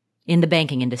agents in the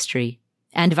banking industry,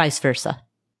 and vice versa.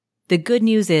 The good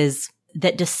news is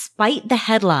that despite the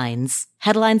headlines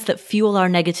that fuel our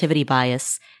negativity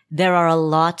bias, there are a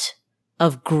lot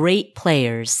of great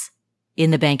players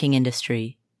in the banking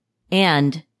industry.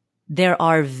 And there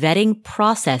are vetting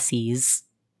processes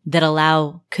that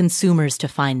allow consumers to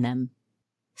find them.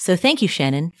 So thank you,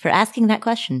 Shannon, for asking that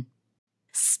question.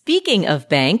 Speaking of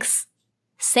banks,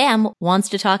 Sam wants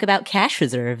to talk about cash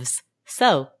reserves.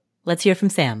 So let's hear from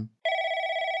Sam.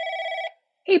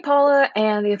 Hey, Paula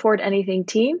and the Afford Anything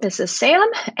team. This is Sam,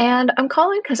 and I'm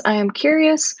calling because I am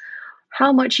curious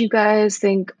how much you guys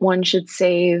think one should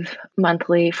save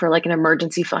monthly for like an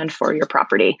emergency fund for your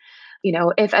property. You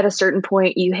know, if at a certain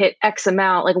point you hit X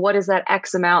amount, like what is that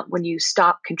X amount when you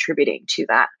stop contributing to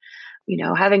that? You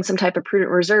know, having some type of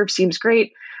prudent reserve seems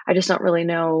great. I just don't really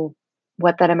know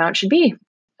what that amount should be.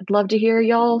 I'd love to hear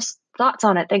y'all's thoughts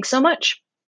on it. Thanks so much.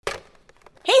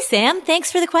 Hey, Sam,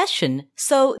 thanks for the question.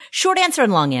 So short answer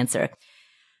and long answer.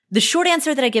 The short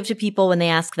answer that I give to people when they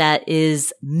ask that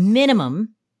is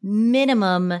minimum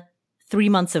 3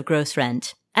 months of gross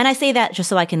rent. And I say that just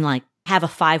so I can like have a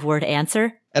 5-word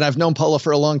answer. And I've known Paula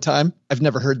for a long time. I've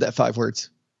never heard that 5 words.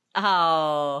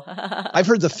 Oh. I've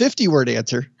heard the 50-word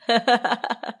answer.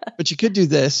 But you could do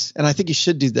this, and I think you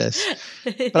should do this.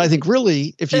 But I think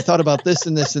really, if you thought about this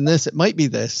and this and this, it might be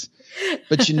this.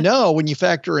 But you know, when you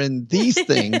factor in these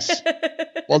things,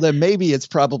 well, then maybe it's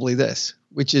probably this,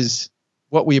 which is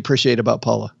what we appreciate about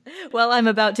Paula. Well, I'm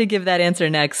about to give that answer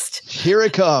next. Here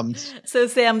it comes. So,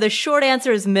 Sam, the short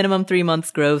answer is minimum 3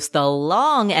 months gross. The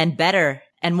long and better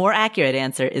and more accurate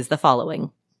answer is the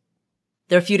following.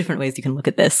 There are a few different ways you can look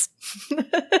at this.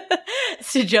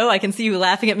 So, Joe, I can see you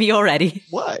laughing at me already.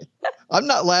 Why? I'm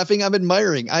not laughing. I'm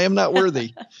admiring. I am not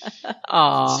worthy.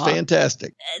 Aww. It's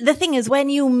fantastic. The thing is, when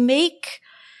you make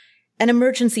an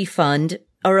emergency fund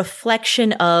a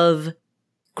reflection of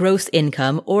gross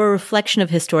income or a reflection of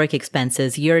historic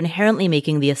expenses, you're inherently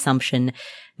making the assumption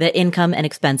that income and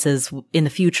expenses in the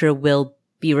future will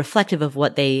be reflective of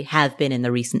what they have been in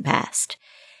the recent past.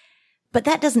 But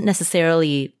that doesn't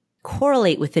necessarily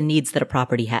correlate with the needs that a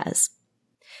property has.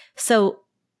 So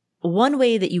one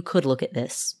way that you could look at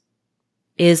this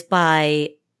is by,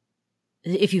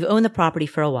 if you've owned the property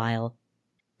for a while,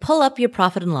 pull up your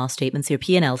profit and loss statements, your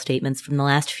P&L statements from the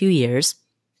last few years,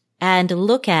 and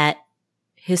look at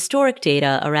historic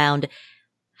data around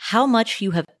how much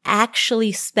you have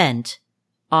actually spent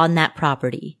on that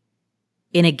property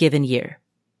in a given year.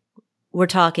 We're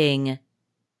talking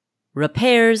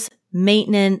repairs,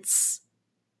 maintenance,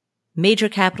 major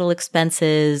capital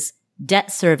expenses,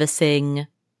 debt servicing,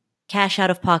 cash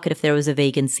out of pocket if there was a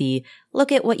vacancy.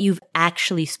 Look at what you've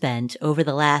actually spent over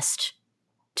the last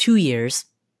 2 years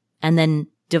and then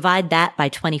divide that by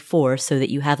 24 so that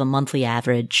you have a monthly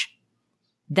average.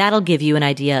 That'll give you an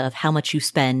idea of how much you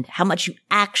spend, how much you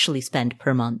actually spend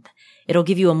per month. It'll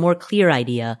give you a more clear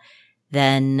idea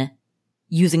than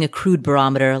using a crude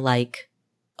barometer like,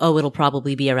 oh, it'll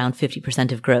probably be around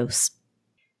 50% of gross.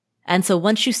 And so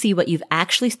once you see what you've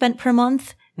actually spent per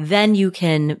month, then you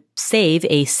can save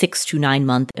a 6 to 9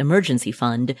 month emergency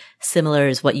fund, similar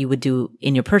as what you would do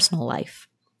in your personal life.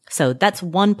 So that's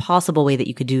one possible way that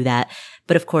you could do that.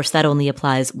 But of course, that only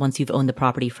applies once you've owned the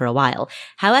property for a while.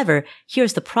 However,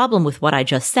 here's the problem with what I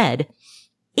just said.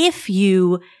 If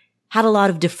you had a lot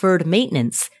of deferred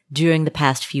maintenance during the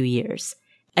past few years,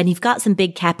 and you've got some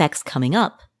big CapEx coming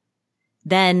up,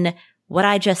 then what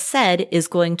I just said is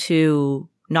going to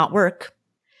not work,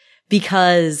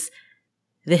 because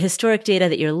the historic data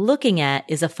that you're looking at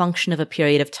is a function of a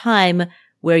period of time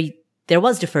where there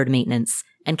was deferred maintenance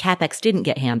and CapEx didn't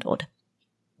get handled,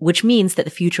 which means that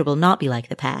the future will not be like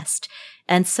the past.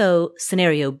 And so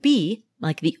scenario B,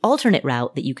 like the alternate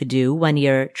route that you could do when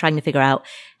you're trying to figure out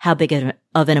how big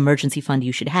of an emergency fund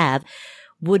you should have,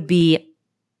 would be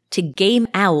to game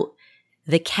out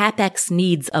the CapEx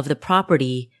needs of the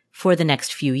property for the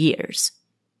next few years.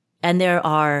 And there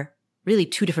are really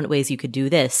two different ways you could do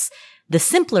this. The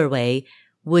simpler way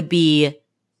would be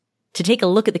to take a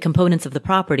look at the components of the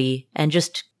property and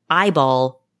just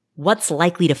eyeball what's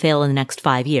likely to fail in the next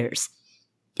 5 years.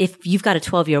 If you've got a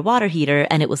 12-year water heater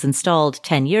and it was installed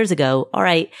 10 years ago, all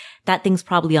right, that thing's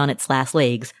probably on its last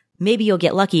legs. Maybe you'll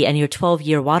get lucky and your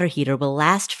 12-year water heater will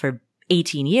last for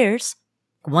 18 years.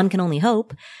 One can only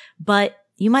hope. But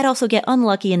you might also get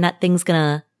unlucky and that thing's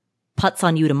gonna putz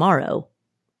on you tomorrow.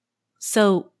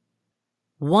 So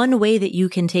one way that you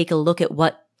can take a look at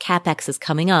what CapEx is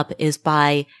coming up is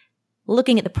by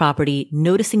looking at the property,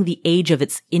 noticing the age of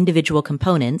its individual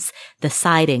components, the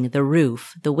siding, the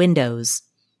roof, the windows,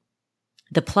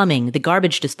 the plumbing, the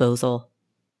garbage disposal,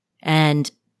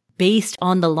 and based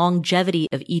on the longevity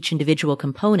of each individual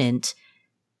component,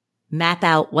 map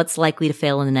out what's likely to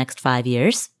fail in the next 5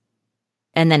 years,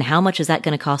 and then how much is that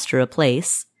going to cost to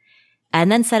replace,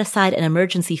 and then set aside an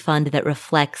emergency fund that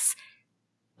reflects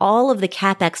all of the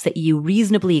CapEx that you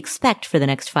reasonably expect for the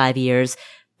next 5 years,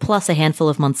 plus a handful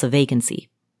of months of vacancy.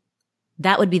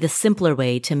 That would be the simpler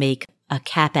way to make a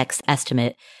CapEx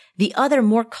estimate. The other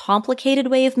more complicated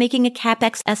way of making a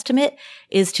CapEx estimate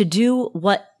is to do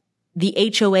what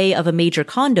the HOA of a major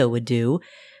condo would do,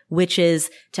 which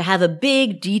is to have a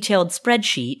big detailed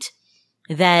spreadsheet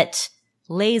that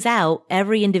lays out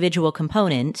every individual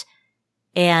component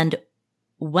and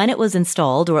when it was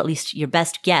installed, or at least your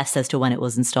best guess as to when it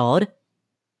was installed,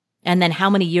 and then how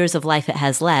many years of life it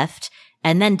has left,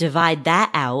 and then divide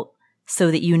that out so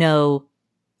that you know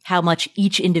how much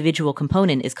each individual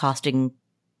component is costing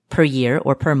per year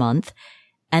or per month,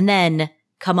 and then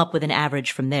come up with an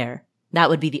average from there. That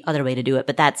would be the other way to do it,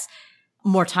 but that's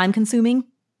more time consuming.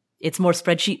 It's more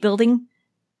spreadsheet building,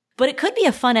 but it could be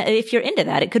a fun, if you're into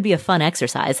that, it could be a fun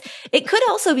exercise. It could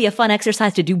also be a fun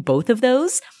exercise to do both of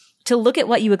those, to look at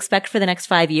what you expect for the next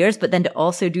 5 years, but then to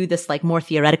also do this like more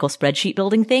theoretical spreadsheet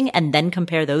building thing and then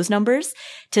compare those numbers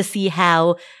to see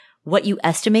how what you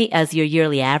estimate as your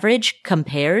yearly average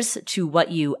compares to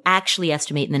what you actually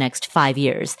estimate in the next 5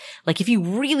 years. Like if you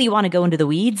really want to go into the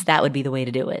weeds, that would be the way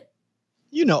to do it.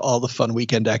 You know, all the fun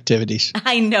weekend activities.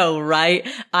 I know, right?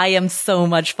 I am so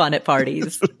much fun at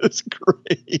parties. That's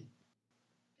great.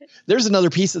 There's another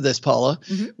piece of this, Paula,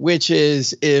 which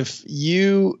is if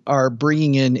you are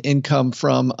bringing in income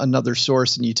from another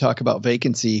source and you talk about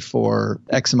vacancy for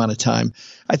X amount of time,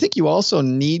 I think you also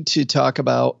need to talk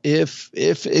about if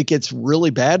it gets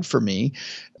really bad for me,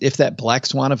 if that black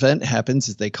swan event happens,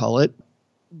 as they call it,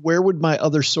 where would my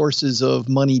other sources of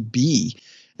money be?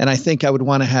 And I think I would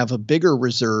want to have a bigger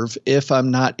reserve if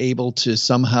I'm not able to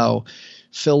somehow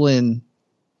fill in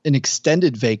an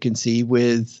extended vacancy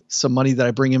with some money that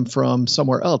I bring in from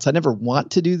somewhere else. I never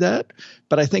want to do that,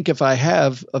 but I think if I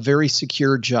have a very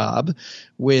secure job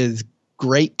with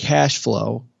great cash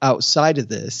flow outside of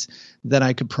this, then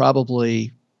I could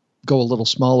probably go a little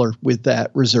smaller with that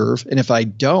reserve. And if I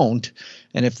don't,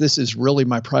 and if this is really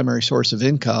my primary source of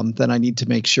income, then I need to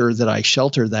make sure that I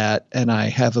shelter that and I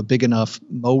have a big enough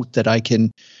moat that I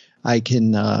can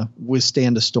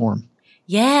withstand a storm.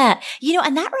 Yeah. You know,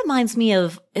 and that reminds me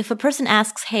of if a person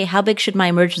asks, hey, how big should my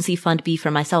emergency fund be for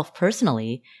myself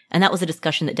personally? And that was a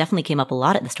discussion that definitely came up a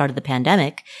lot at the start of the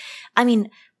pandemic. I mean,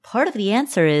 part of the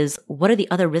answer is, what are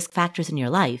the other risk factors in your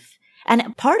life?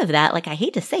 And part of that, like I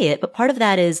hate to say it, but part of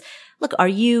that is, look, are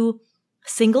you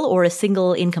single or a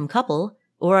single income couple,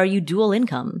 or are you dual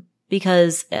income?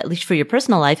 Because at least for your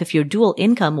personal life, if you're dual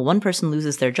income, one person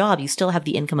loses their job, you still have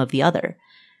the income of the other.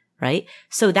 Right?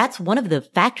 So that's one of the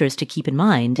factors to keep in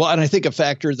mind. Well, and I think a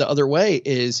factor the other way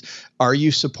is, are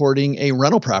you supporting a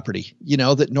rental property, you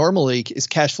know, that normally is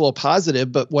cash flow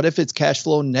positive, but what if it's cash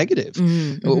flow negative?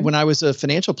 Mm-hmm. When I was a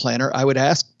financial planner, I would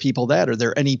ask people that, are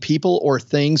there any people or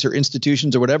things or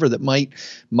institutions or whatever that might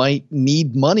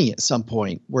need money at some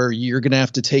point where you're going to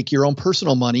have to take your own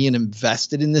personal money and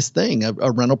invest it in this thing?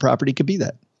 A rental property could be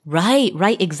that.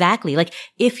 Right, exactly. Like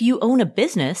if you own a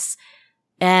business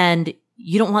and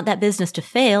you don't want that business to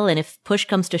fail, and if push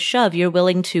comes to shove, you're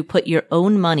willing to put your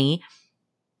own money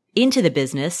into the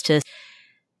business to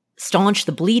staunch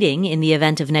the bleeding in the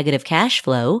event of negative cash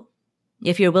flow.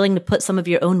 If you're willing to put some of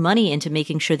your own money into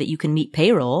making sure that you can meet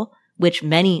payroll, which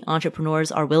many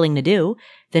entrepreneurs are willing to do,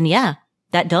 then yeah,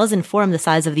 that does inform the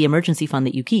size of the emergency fund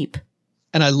that you keep.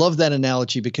 And I love that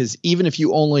analogy because even if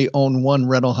you only own one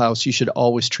rental house, you should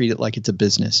always treat it like it's a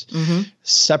business. Mm-hmm.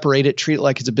 Separate it, treat it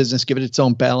like it's a business, give it its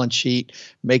own balance sheet,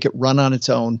 make it run on its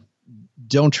own.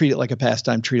 Don't treat it like a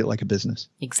pastime, treat it like a business.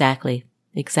 Exactly.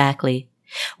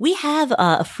 We have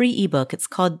a free ebook. It's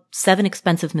called 7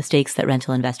 Expensive Mistakes That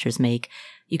Rental Investors Make.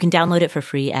 You can download it for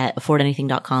free at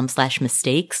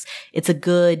affordanything.com/mistakes. It's a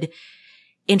good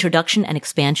introduction and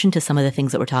expansion to some of the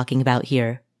things that we're talking about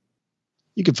here?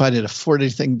 You can find it at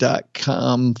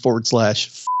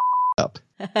affordanything.com/up.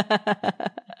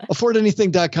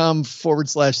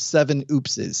 affordanything.com/7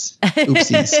 oopses.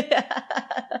 Oopsies.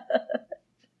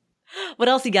 What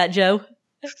else you got, Joe?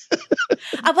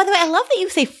 By the way, I love that you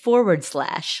say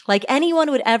 /. Like anyone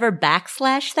would ever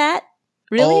backslash that?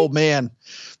 Really? Oh, man.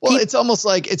 Well, it's almost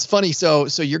like it's funny. So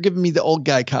you're giving me the old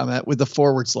guy comment with the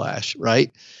 /,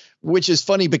 right? Which is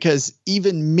funny because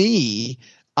even me,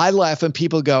 I laugh when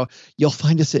people go, you'll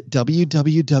find us at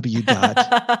www.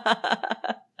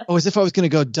 Oh, as if I was going to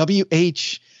go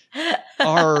WHRZ.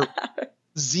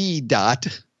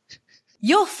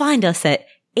 You'll find us at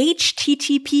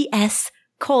https://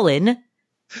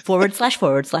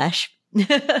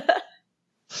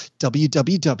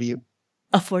 www.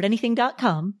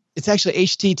 affordanything.com. It's actually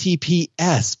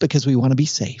HTTPS because we want to be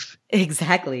safe.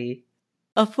 Exactly.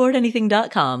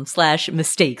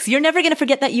 affordanything.com/mistakes. You're never going to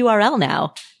forget that URL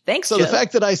now. Thanks, So Joe. the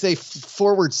fact that I say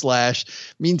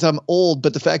 / means I'm old,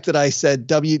 but the fact that I said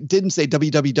didn't say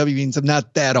www means I'm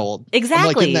not that old. Exactly.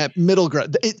 I'm like in that middle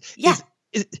ground. Yeah.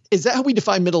 Is that how we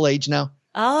define middle age now?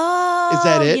 Oh, is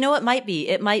that it? You know, it might be.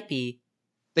 It might be.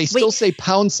 They still say #,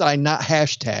 not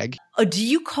hashtag. Oh, do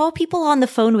you call people on the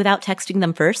phone without texting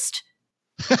them first?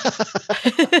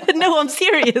 No, I'm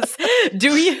serious.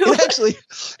 Do you?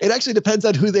 It actually depends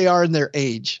on who they are and their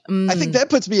age. I think that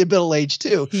puts me in middle age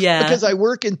too. Yeah. Because I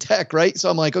work in tech, right? So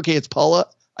I'm like, okay, it's Paula.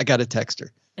 I got to text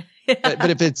her. But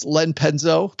if it's Len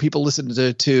Penzo, people listen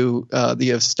to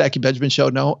the Stacking Benjamin show.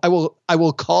 No, I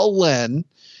will call Len.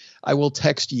 I will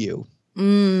text you.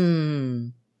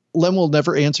 Len will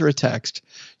never answer a text.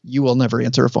 You will never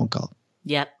answer a phone call.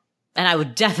 Yep. And I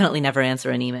would definitely never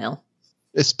answer an email.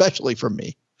 Especially from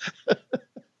me.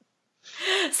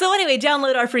 So anyway,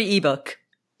 download our free ebook.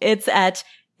 It's at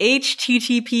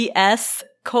https://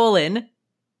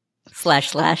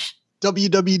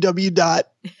 www.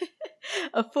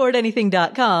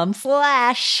 affordanything.com /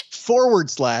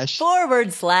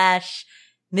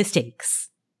 /mistakes.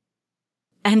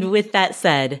 And with that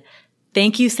said,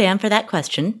 thank you, Sam, for that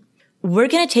question. We're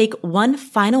going to take one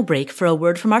final break for a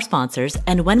word from our sponsors.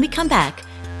 And when we come back,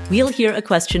 we'll hear a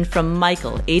question from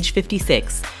Michael, age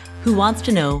 56, who wants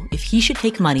to know if he should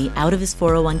take money out of his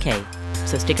 401k.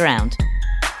 So stick around.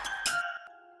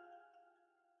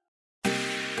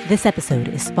 This episode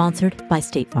is sponsored by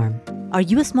State Farm. Are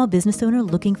you a small business owner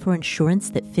looking for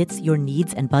insurance that fits your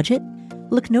needs and budget?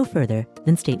 Look no further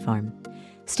than State Farm.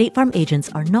 State Farm agents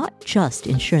are not just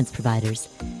insurance providers.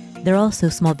 They're also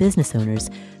small business owners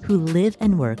who live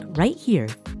and work right here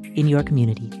in your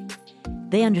community.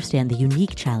 They understand the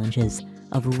unique challenges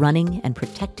of running and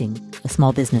protecting a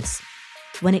small business.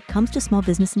 When it comes to small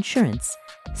business insurance,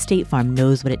 State Farm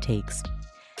knows what it takes.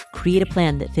 Create a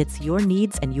plan that fits your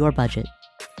needs and your budget.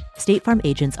 State Farm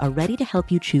agents are ready to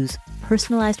help you choose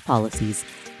personalized policies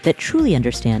that truly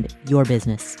understand your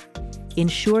business.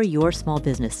 Insure your small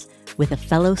business with a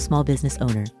fellow small business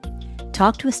owner.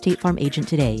 Talk to a State Farm agent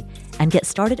today and get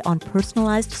started on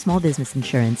personalized small business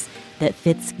insurance that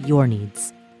fits your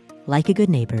needs. Like a good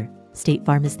neighbor, State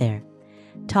Farm is there.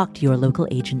 Talk to your local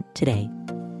agent today.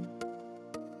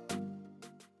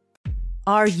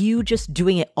 Are you just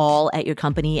doing it all at your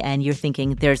company and you're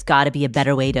thinking there's got to be a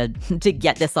better way to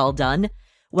get this all done?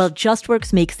 Well,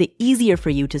 JustWorks makes it easier for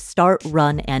you to start,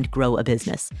 run, and grow a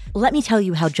business. Let me tell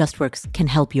you how JustWorks can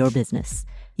help your business.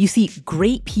 You see,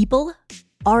 great people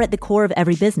are at the core of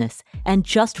every business, and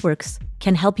JustWorks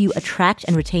can help you attract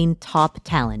and retain top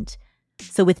talent.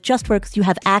 So with JustWorks, you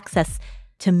have access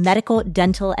to medical,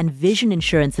 dental, and vision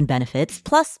insurance and benefits,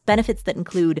 plus benefits that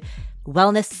include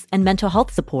wellness and mental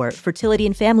health support, fertility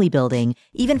and family building,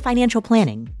 even financial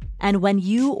planning. And when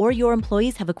you or your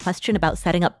employees have a question about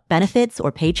setting up benefits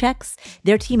or paychecks,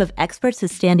 their team of experts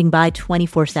is standing by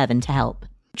 24/7 to help.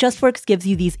 JustWorks gives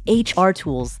you these HR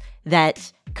tools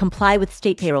that comply with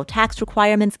state payroll tax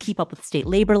requirements, keep up with state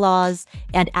labor laws,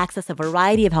 and access a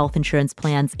variety of health insurance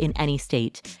plans in any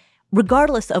state,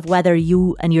 regardless of whether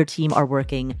you and your team are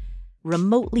working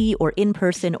remotely or in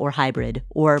person or hybrid,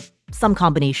 or some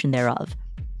combination thereof.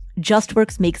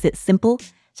 JustWorks makes it simple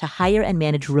to hire and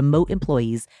manage remote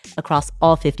employees across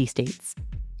all 50 states.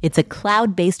 It's a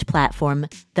cloud-based platform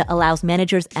that allows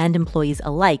managers and employees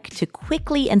alike to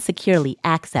quickly and securely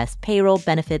access payroll,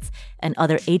 benefits, and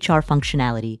other HR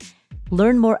functionality.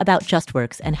 Learn more about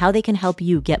JustWorks and how they can help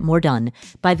you get more done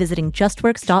by visiting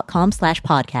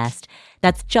justworks.com/podcast.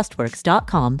 That's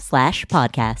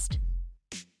justworks.com/podcast.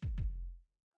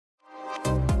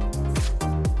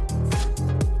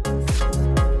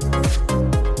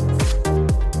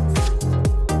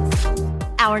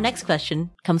 Our next question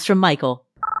comes from Michael.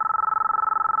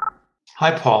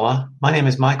 Hi, Paula. My name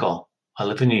is Michael. I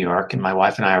live in New York, and my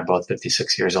wife and I are both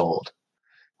 56 years old.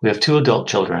 We have two adult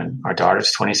children. Our daughter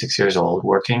is 26 years old,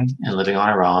 working and living on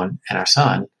her own, and our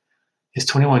son is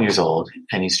 21 years old,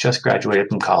 and he's just graduated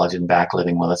from college and back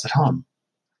living with us at home.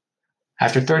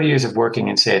 After 30 years of working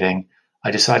and saving, I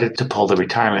decided to pull the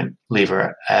retirement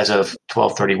lever as of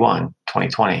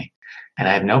 12/31/2020, and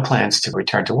I have no plans to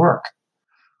return to work.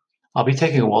 I'll be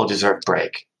taking a well-deserved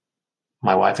break.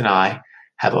 My wife and I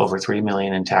have over $3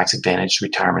 million in tax-advantaged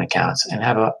retirement accounts and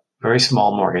have a very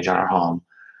small mortgage on our home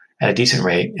at a decent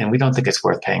rate, and we don't think it's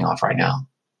worth paying off right now.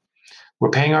 We're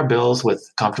paying our bills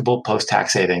with comfortable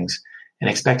post-tax savings and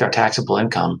expect our taxable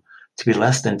income to be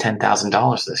less than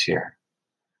 $10,000 this year.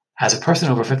 As a person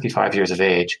over 55 years of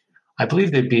age, I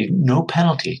believe there'd be no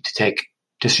penalty to take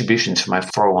distributions from my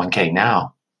 401k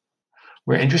now.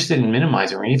 We're interested in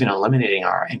minimizing or even eliminating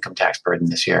our income tax burden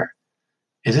this year.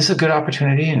 Is this a good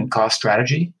opportunity and cost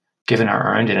strategy, given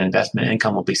our earned and investment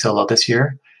income will be so low this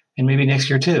year and maybe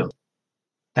next year too?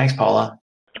 Thanks, Paula.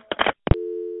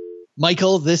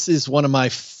 Michael, this is one of my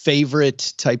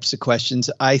favorite types of questions.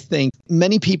 I think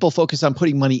many people focus on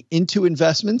putting money into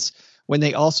investments when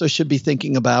they also should be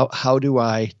thinking about, how do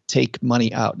I take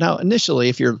money out? Now, initially,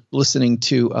 if you're listening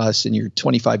to us and you're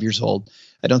 25 years old,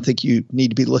 I don't think you need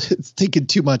to be thinking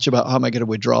too much about, how am I going to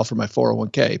withdraw from my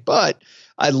 401k? But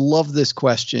I love this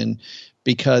question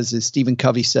because, as Stephen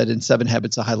Covey said in 7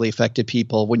 Habits of Highly Effective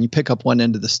People, when you pick up one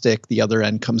end of the stick, the other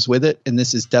end comes with it. And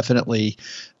this is definitely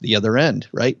the other end,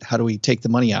 right? How do we take the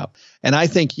money out? And I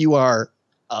think you are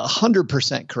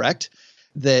 100% correct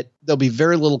that there'll be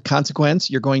very little consequence.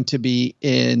 You're going to be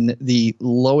in the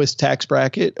lowest tax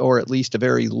bracket, or at least a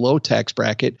very low tax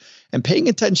bracket. And paying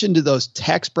attention to those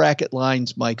tax bracket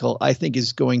lines, Michael, I think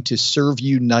is going to serve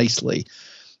you nicely.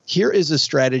 Here is a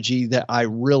strategy that I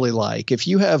really like. If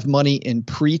you have money in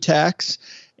pre-tax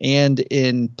and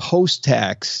in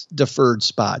post-tax deferred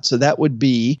spots, so that would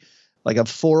be like a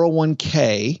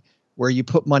 401k where you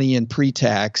put money in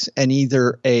pre-tax, and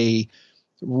either a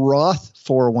Roth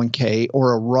 401k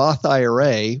or a Roth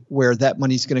IRA where that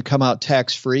money's going to come out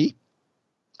tax-free.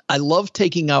 I love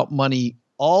taking out money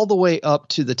all the way up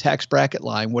to the tax bracket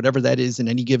line, whatever that is in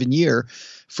any given year,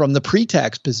 from the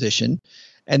pre-tax position,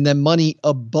 and then money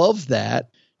above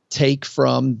that take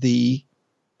from the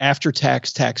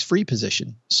after-tax tax-free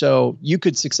position. So you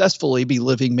could successfully be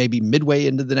living maybe midway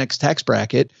into the next tax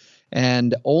bracket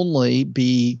and only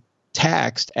be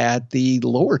taxed at the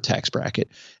lower tax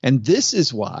bracket. And this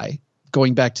is why,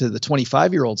 going back to the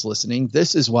 25-year-olds listening,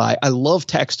 this is why I love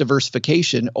tax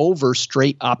diversification over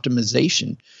straight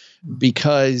optimization,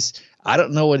 because I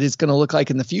don't know what it's going to look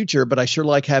like in the future, but I sure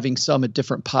like having some at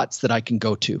different pots that I can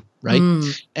go to, right?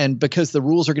 And because the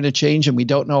rules are going to change and we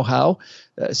don't know how,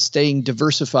 staying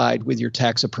diversified with your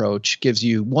tax approach gives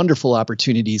you wonderful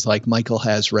opportunities like Michael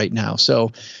has right now.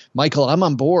 So, Michael, I'm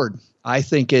on board. I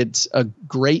think it's a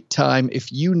great time.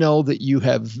 If you know that you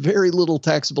have very little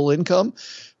taxable income,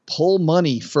 pull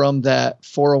money from that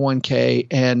 401k.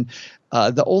 And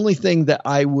the only thing that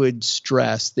I would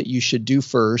stress that you should do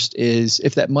first is,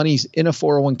 if that money's in a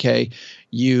 401k,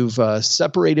 you've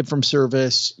separated from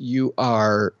service, you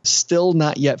are still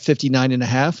not yet 59 and a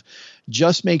half,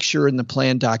 just make sure in the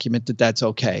plan document that that's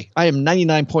okay. I am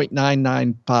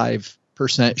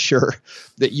 99.995% sure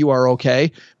that you are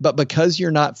okay. But because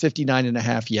you're not 59 and a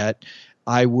half yet,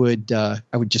 I would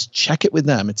just check it with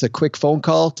them. It's a quick phone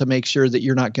call to make sure that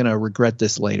you're not going to regret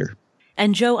this later.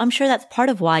 And Joe, I'm sure that's part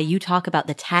of why you talk about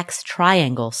the tax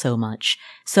triangle so much.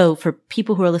 So for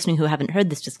people who are listening who haven't heard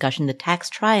this discussion, the tax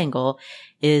triangle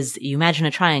is, you imagine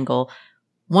a triangle,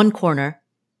 one corner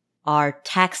are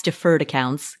tax deferred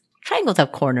accounts. Triangles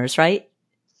have corners, right?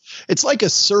 It's like a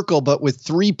circle, but with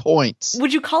 3 points.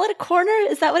 Would you call it a corner?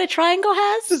 Is that what a triangle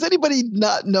has? Does anybody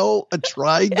not know a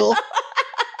triangle?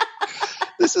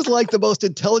 This is like the most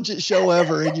intelligent show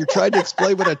ever, and you're trying to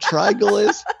explain what a triangle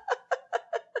is?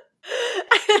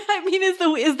 I mean,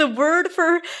 is the word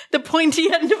for the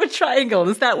pointy end of a triangle,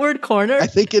 is that word corner? I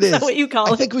think it is. Is that what you call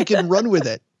it? I think we can run with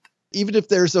it, even if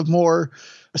there's a more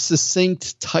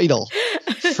succinct title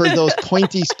for those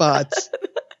pointy spots.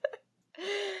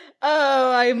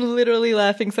 Oh, I'm literally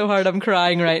laughing so hard I'm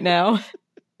crying right now.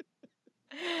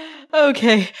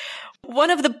 Okay. One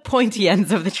of the pointy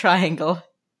ends of the triangle.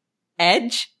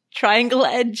 Edge? Triangle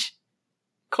edge?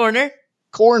 Corner?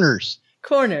 Corners.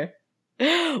 Corner.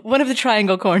 One of the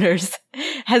triangle corners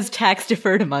has tax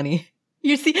deferred money.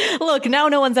 You see, look, now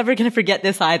no one's ever going to forget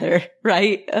this either,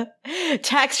 right?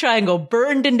 Tax triangle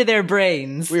burned into their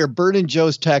brains. We are burning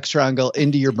Joe's tax triangle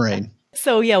into your brain.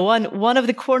 So yeah, one of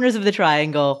the corners of the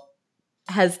triangle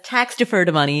has tax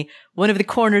deferred money. One of the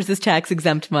corners is tax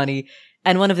exempt money.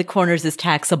 and one of the corners is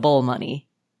taxable money.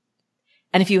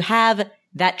 And if you have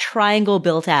that triangle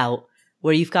built out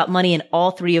where you've got money in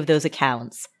all three of those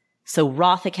accounts, so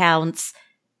Roth accounts,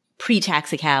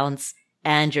 pre-tax accounts,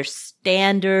 and your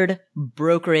standard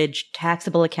brokerage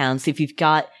taxable accounts, if you've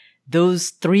got those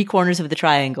three corners of the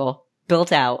triangle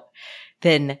built out,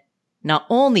 then not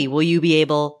only will you be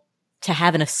able to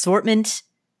have an assortment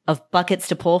of buckets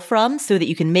to pull from so that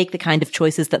you can make the kind of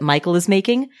choices that Michael is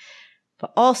making,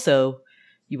 but also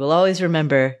you will always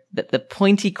remember that the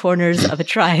pointy corners of a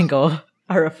triangle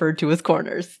are referred to as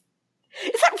corners.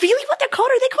 Is that really what they're called?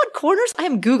 Are they called corners? I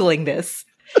am Googling this.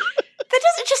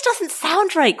 It just doesn't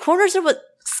sound right. Corners are what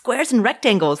squares and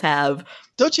rectangles have.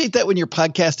 Don't you hate that when you're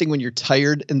podcasting, when you're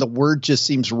tired and the word just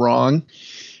seems wrong?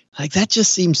 Like, that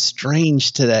just seems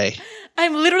strange today.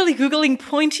 I'm literally Googling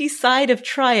pointy side of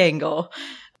triangle.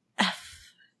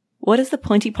 What is the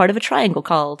pointy part of a triangle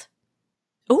called?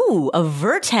 Ooh, a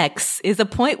vertex is a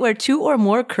point where two or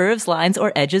more curves, lines,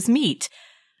 or edges meet.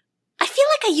 I feel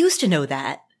like I used to know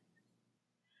that.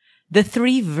 The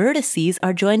three vertices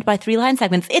are joined by three line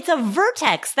segments. It's a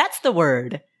vertex. That's the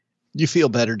word. You feel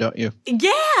better, don't you?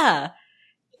 Yeah.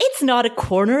 It's not a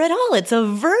corner at all. It's a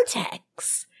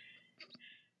vertex.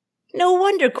 No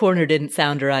wonder corner didn't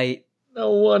sound right. No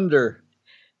wonder.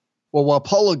 Well, while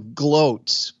Paula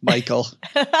gloats, Michael,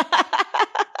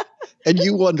 and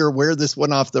you wonder where this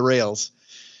went off the rails.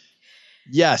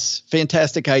 Yes,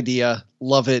 fantastic idea.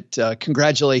 Love it.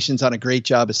 Congratulations on a great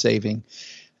job of saving.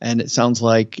 And it sounds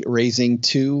like raising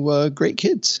two great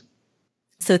kids.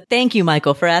 So thank you,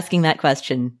 Michael, for asking that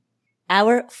question.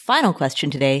 Our final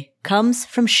question today comes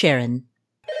from Sharon.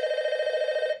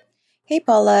 Hey,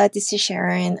 Paula, this is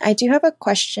Sharon. I do have a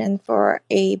question for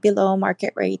a below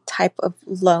market rate type of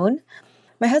loan.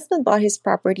 My husband bought his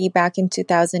property back in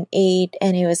 2008,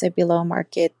 and it was a below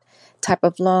market type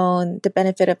of loan. The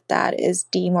benefit of that is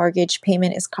the mortgage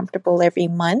payment is comfortable every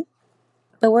month.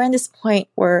 But we're in this point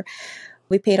where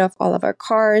we paid off all of our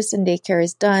cars and daycare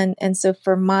is done. And so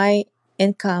for my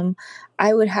income,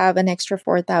 I would have an extra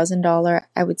 $4,000,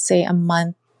 I would say, a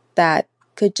month that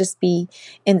could just be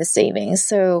in the savings.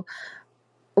 So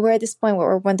we're at this point where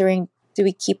we're wondering, do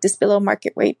we keep this below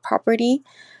market rate property?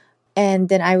 And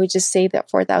then I would just save that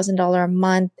 $4,000 a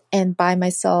month and buy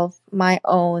myself my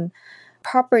own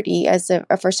property as a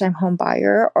first-time home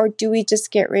buyer? Or do we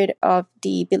just get rid of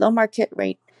the below market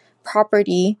rate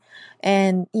property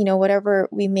and, whatever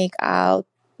we make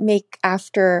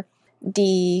after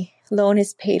the loan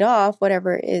is paid off,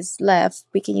 whatever is left,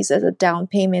 we can use as a down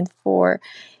payment for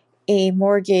a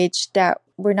mortgage that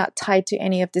we're not tied to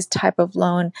any of this type of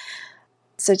loan.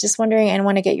 So just wondering and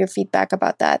want to get your feedback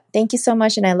about that. Thank you so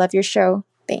much. And I love your show.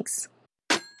 Thanks.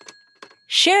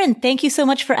 Sharon, thank you so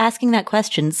much for asking that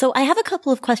question. So I have a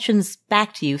couple of questions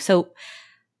back to you. So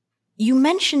you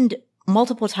mentioned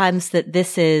multiple times that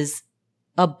this is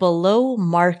a below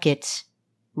market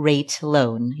rate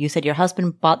loan. You said your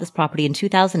husband bought this property in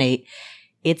 2008.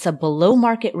 It's a below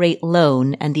market rate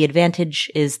loan, and the advantage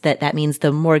is that means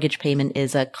the mortgage payment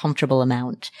is a comfortable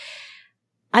amount.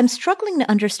 I'm struggling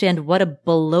to understand what a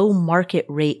below market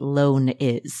rate loan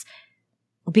is.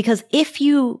 Because if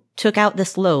you took out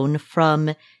this loan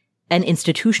from an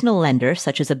institutional lender,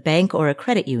 such as a bank or a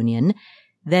credit union,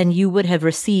 then you would have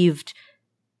received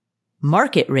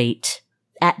market rate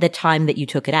at the time that you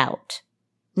took it out.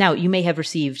 Now, you may have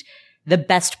received the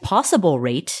best possible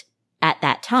rate at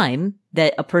that time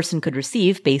that a person could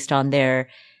receive based on their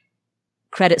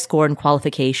credit score and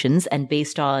qualifications and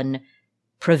based on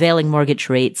prevailing mortgage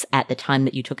rates at the time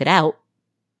that you took it out.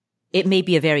 It may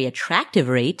be a very attractive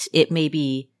rate. It may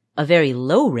be a very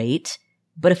low rate.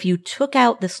 But if you took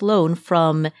out this loan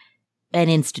from an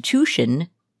institution,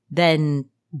 then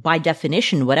by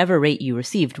definition, whatever rate you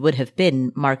received would have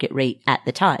been market rate at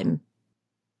the time.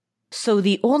 So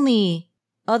the only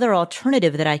other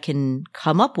alternative that I can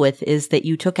come up with is that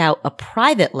you took out a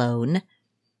private loan,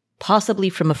 possibly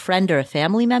from a friend or a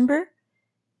family member,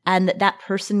 and that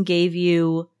person gave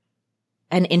you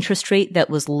an interest rate that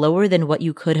was lower than what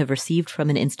you could have received from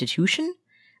an institution.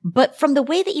 But from the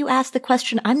way that you asked the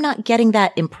question, I'm not getting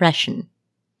that impression.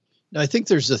 I think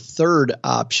there's a third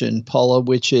option, Paula,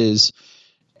 which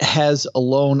has a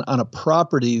loan on a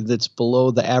property that's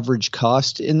below the average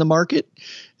cost in the market.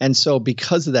 And so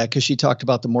because of that, because she talked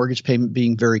about the mortgage payment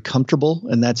being very comfortable,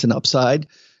 and that's an upside,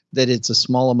 that it's a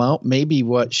small amount, maybe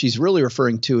what she's really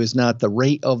referring to is not the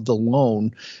rate of the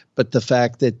loan, but the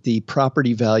fact that the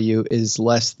property value is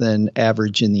less than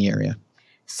average in the area.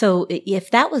 So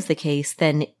if that was the case,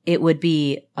 then it would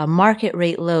be a market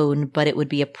rate loan, but it would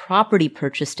be a property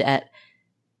purchased at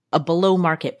a below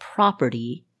market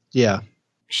property. Yeah.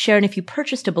 Sharon, if you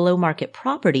purchased a below market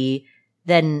property,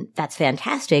 then that's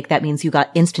fantastic. That means you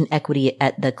got instant equity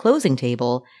at the closing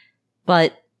table.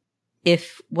 But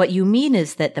if what you mean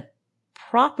is that the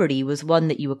property was one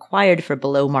that you acquired for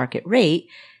below market rate,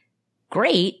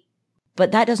 great,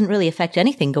 but that doesn't really affect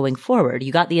anything going forward.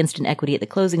 You got the instant equity at the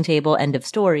closing table, end of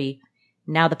story.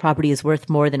 Now the property is worth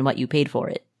more than what you paid for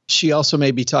it. She also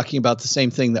may be talking about the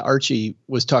same thing that Archie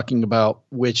was talking about,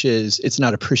 which is it's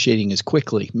not appreciating as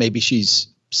quickly. Maybe she's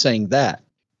saying that.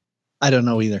 I don't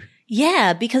know either.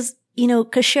 Yeah, because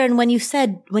Sharon, when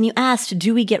you asked,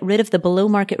 do we get rid of the below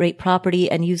market rate property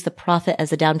and use the profit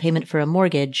as a down payment for a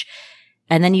mortgage?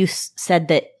 And then you said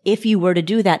that if you were to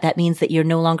do that, that means that you're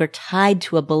no longer tied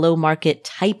to a below market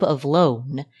type of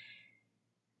loan.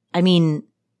 I mean,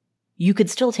 you could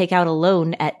still take out a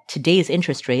loan at today's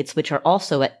interest rates, which are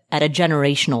also at a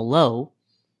generational low,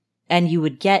 and you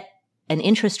would get an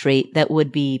interest rate that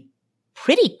would be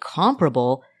pretty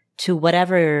comparable to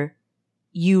whatever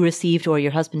you received or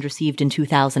your husband received in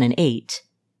 2008.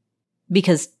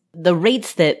 Because the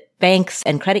rates that banks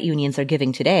and credit unions are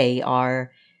giving today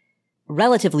are,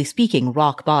 relatively speaking,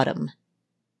 rock bottom.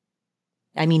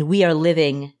 I mean, we are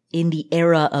living in the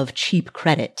era of cheap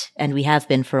credit, and we have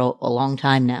been for a long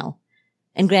time now.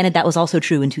 And granted, that was also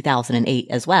true in 2008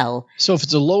 as well. So if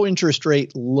it's a low interest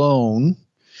rate loan,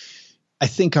 I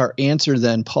think our answer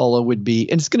then, Paula, would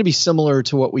be, and it's going to be similar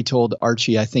to what we told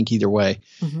Archie, I think either way,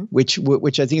 which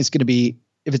I think is going to be,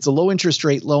 if it's a low interest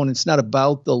rate loan, it's not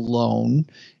about the loan,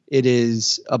 it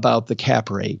is about the cap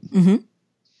rate.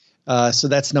 So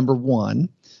that's number one.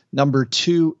 Number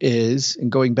two is, and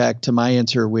going back to my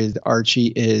answer with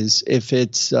Archie, is if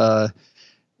it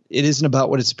isn't about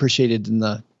what it's appreciated in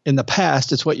the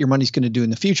past, it's what your money's going to do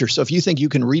in the future. So if you think you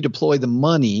can redeploy the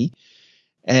money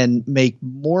and make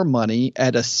more money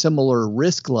at a similar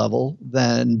risk level,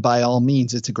 then by all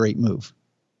means, it's a great move.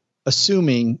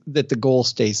 Assuming that the goal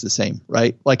stays the same,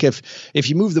 right? Like if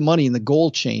you move the money and the goal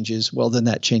changes, well, then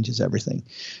that changes everything.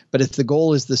 But if the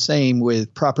goal is the same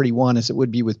with property one as it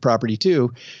would be with property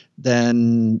two,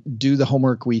 then do the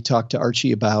homework we talked to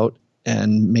Archie about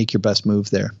and make your best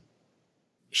move there.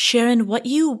 Sharon, what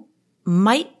you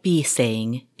might be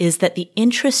saying is that the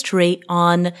interest rate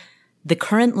on the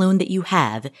current loan that you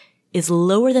have is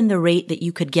lower than the rate that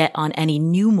you could get on any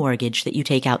new mortgage that you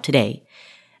take out today.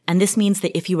 And this means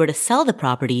that if you were to sell the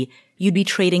property, you'd be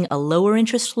trading a lower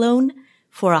interest loan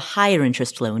for a higher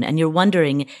interest loan. And you're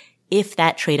wondering if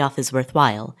that trade-off is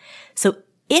worthwhile. So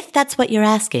if that's what you're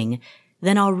asking,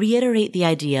 then I'll reiterate the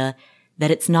idea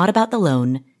that it's not about the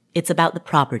loan, it's about the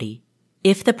property.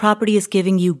 If the property is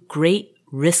giving you great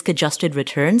risk-adjusted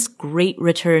returns, great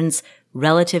returns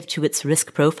relative to its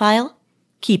risk profile,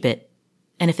 keep it.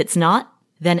 And if it's not,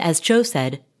 then as Joe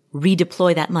said,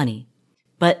 redeploy that money.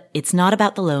 But it's not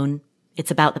about the loan,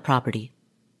 it's about the property.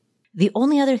 The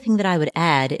only other thing that I would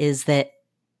add is that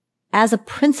as a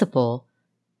principle,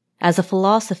 as a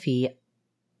philosophy,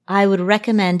 I would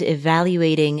recommend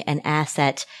evaluating an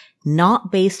asset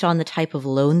not based on the type of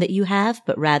loan that you have,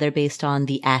 but rather based on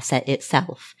the asset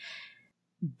itself.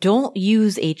 Don't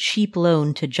use a cheap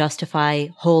loan to justify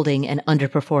holding an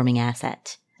underperforming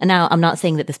asset. And now I'm not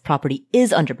saying that this property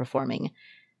is underperforming.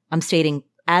 I'm stating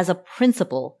as a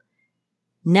principle,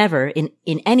 never in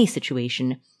any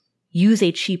situation use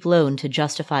a cheap loan to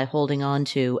justify holding on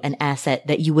to an asset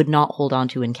that you would not hold on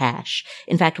to in cash.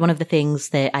 In fact, one of the things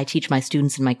that I teach my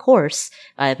students in my course,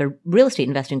 I have a real estate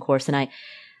investing course, and I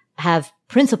have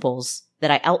principles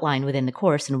that I outline within the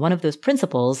course. And one of those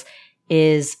principles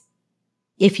is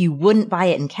if you wouldn't buy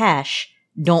it in cash,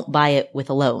 don't buy it with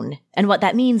a loan. And what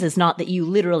that means is not that you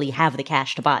literally have the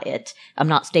cash to buy it. I'm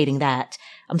not stating that.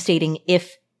 I'm stating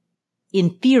if,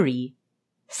 in theory,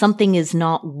 something is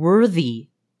not worthy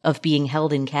of being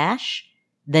held in cash,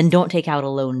 then don't take out a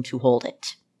loan to hold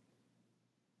it.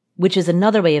 Which is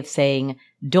another way of saying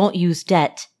don't use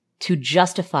debt to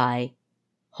justify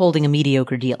holding a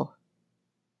mediocre deal.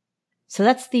 So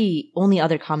that's the only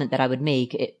other comment that I would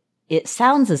make. It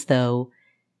sounds as though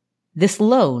this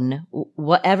loan,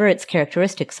 whatever its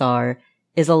characteristics are,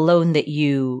 is a loan that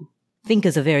you think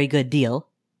is a very good deal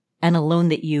and a loan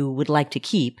that you would like to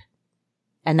keep.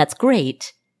 And that's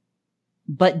great.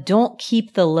 But don't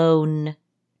keep the loan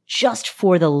just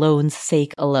for the loan's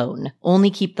sake alone. Only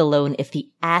keep the loan if the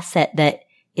asset that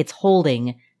it's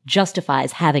holding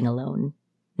justifies having a loan,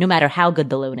 no matter how good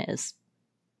the loan is.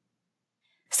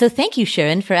 So thank you,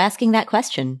 Sharon, for asking that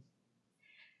question.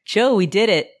 Joe, we did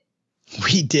it.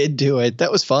 We did do it.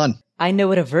 That was fun. I know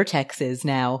what a vertex is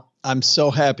now. I'm so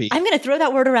happy. I'm going to throw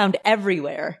that word around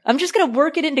everywhere. I'm just going to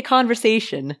work it into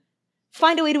conversation.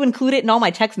 Find a way to include it in all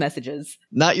my text messages.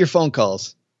 Not your phone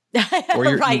calls. or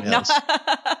your right, emails.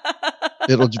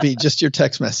 It'll be just your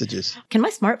text messages. Can my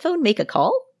smartphone make a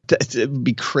call? It would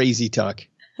be crazy talk.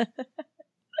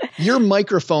 Your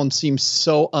microphone seems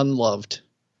so unloved.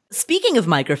 Speaking of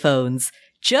microphones,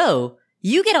 Joe,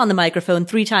 you get on the microphone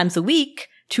 3 times a week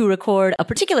to record a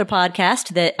particular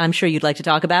podcast that I'm sure you'd like to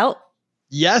talk about.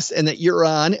 Yes, and that you're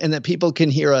on and that people can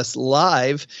hear us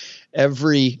live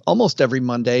almost every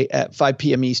Monday at 5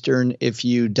 p.m. Eastern if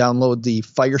you download the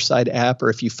Fireside app or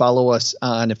if you follow us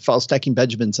on Stacking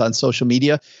Benjamins on social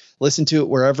media. Listen to it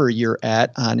wherever you're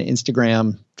at on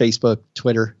Instagram, Facebook,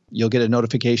 Twitter. You'll get a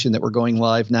notification that we're going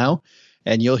live now,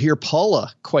 and you'll hear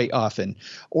Paula quite often.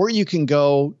 Or you can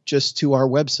go just to our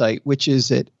website, which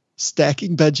is at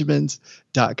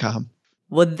stackingbenjamins.com.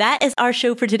 Well, that is our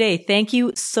show for today. Thank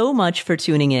you so much for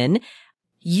tuning in.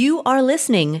 You are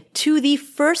listening to the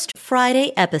first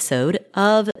Friday episode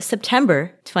of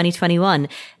September 2021.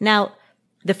 Now,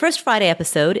 the first Friday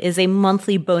episode is a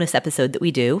monthly bonus episode that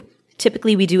we do.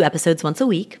 Typically, we do episodes once a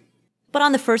week, but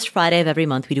on the first Friday of every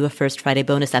month, we do a first Friday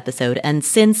bonus episode. And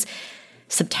since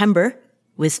September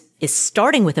is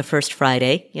starting with a first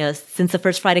Friday, since the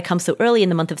first Friday comes so early in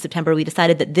the month of September, we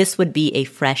decided that this would be a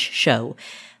fresh show.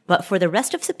 But for the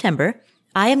rest of September,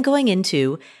 I am going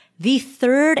into the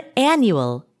 3rd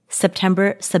annual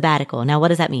September sabbatical. Now, what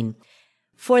does that mean?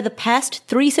 For the past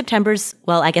 3 Septembers,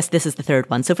 well, I guess this is the 3rd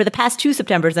one. So for the past 2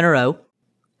 Septembers in a row,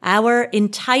 our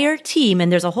entire team,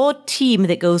 and there's a whole team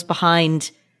that goes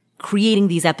behind creating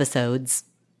these episodes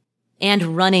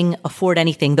and running Afford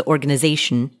Anything, the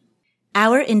organization,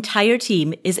 our entire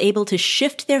team is able to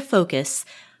shift their focus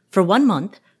for 1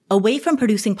 month away from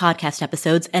producing podcast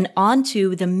episodes and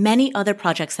onto the many other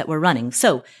projects that we're running.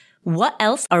 So what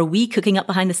else are we cooking up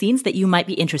behind the scenes that you might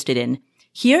be interested in?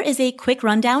 Here is a quick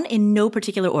rundown in no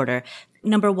particular order.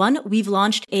 Number 1, we've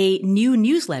launched a new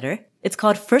newsletter. It's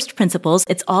called First Principles.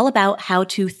 It's all about how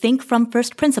to think from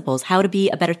first principles, how to be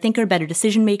a better thinker, better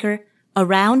decision maker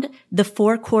around the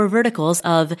 4 core verticals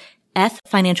of F,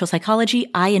 financial psychology,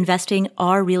 I, investing,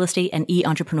 R, real estate, and E,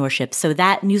 entrepreneurship. So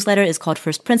that newsletter is called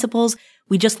First Principles.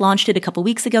 We just launched it a couple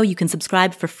weeks ago. You can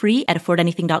subscribe for free at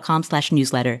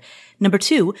affordanything.com/newsletter. Number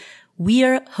 2, we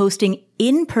are hosting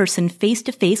in-person,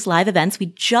 face-to-face live events. We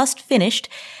just finished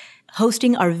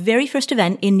hosting our very first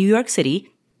event in New York City,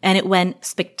 and it went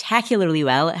spectacularly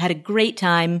well. It had a great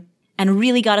time and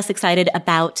really got us excited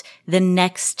about the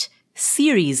next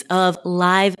series of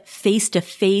live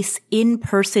face-to-face,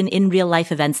 in-person, in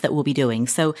real-life events that we'll be doing.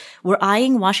 So we're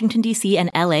eyeing Washington, D.C. and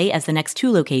L.A. as the next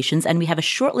 2 locations, and we have a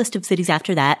short list of cities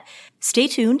after that. Stay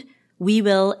tuned. We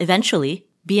will eventually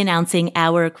be announcing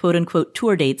our quote-unquote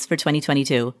tour dates for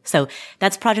 2022. So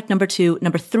that's project number 2.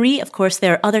 Number 3, of course,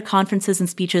 there are other conferences and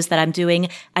speeches that I'm doing.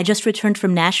 I just returned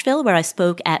from Nashville, where I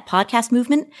spoke at Podcast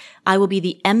Movement. I will be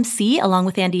the MC along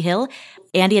with Andy Hill.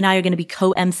 Andy and I are going to be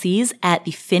co-MCs at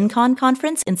the FinCon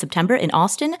conference in September in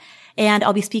Austin, and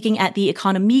I'll be speaking at the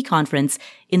Economy conference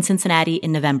in Cincinnati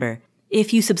in November.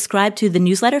 If you subscribe to the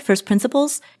newsletter, First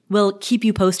Principles, we'll keep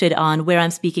you posted on where I'm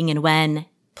speaking and when.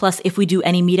 Plus, if we do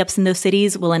any meetups in those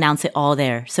cities, we'll announce it all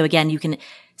there. So again, you can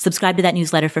subscribe to that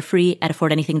newsletter for free at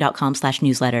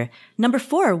affordanything.com/newsletter. Number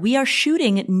 4, we are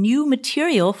shooting new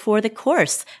material for the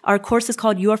course. Our course is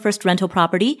called Your First Rental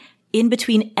Property. In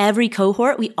between every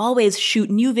cohort, we always shoot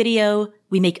new video.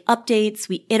 We make updates.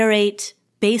 We iterate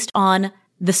based on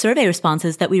the survey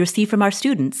responses that we receive from our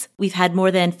students. We've had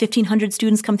more than 1,500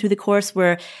 students come through the course.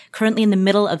 We're currently in the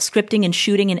middle of scripting and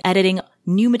shooting and editing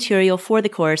new material for the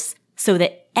course so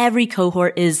that every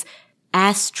cohort is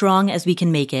as strong as we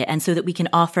can make it and so that we can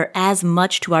offer as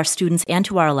much to our students and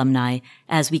to our alumni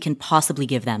as we can possibly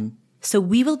give them. So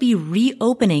we will be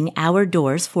reopening our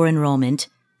doors for enrollment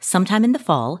sometime in the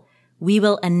fall. We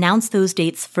will announce those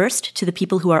dates first to the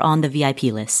people who are on the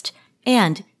VIP list.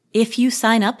 And if you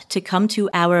sign up to come to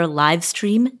our live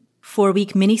stream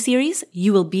 4-week mini-series,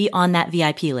 you will be on that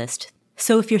VIP list.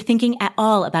 So if you're thinking at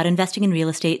all about investing in real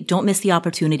estate, don't miss the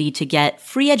opportunity to get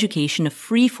free education, a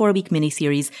free 4-week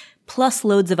mini-series, plus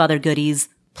loads of other goodies.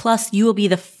 Plus, you will be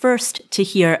the first to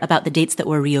hear about the dates that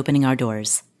we're reopening our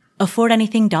doors.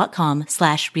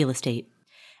 affordanything.com/real estate.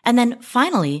 And then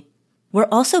finally, we're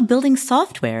also building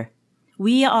software.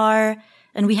 We are,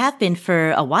 and we have been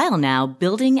for a while now,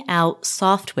 building out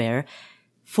software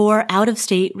for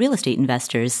out-of-state real estate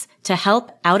investors to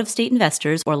help out-of-state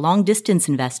investors or long-distance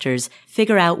investors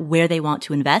figure out where they want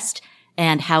to invest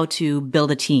and how to build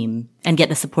a team and get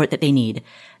the support that they need.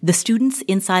 The students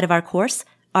inside of our course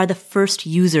are the first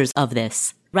users of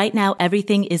this. Right now,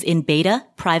 everything is in beta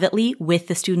privately with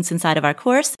the students inside of our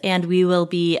course, and we will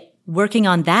be working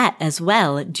on that as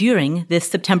well during this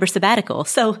September sabbatical.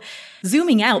 So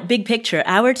zooming out, big picture,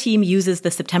 our team uses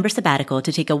the September sabbatical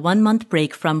to take a 1-month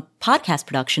break from podcast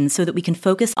production so that we can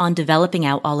focus on developing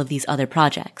out all of these other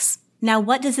projects. Now,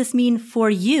 what does this mean for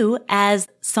you as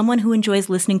someone who enjoys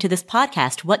listening to this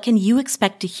podcast? What can you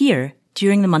expect to hear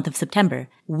during the month of September?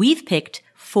 We've picked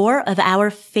 4 of our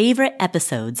favorite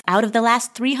episodes out of the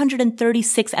last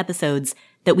 336 episodes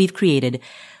that we've created.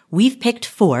 We've picked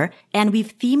 4 and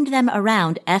we've themed them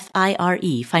around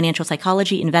FIRE, financial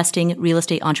psychology, investing, real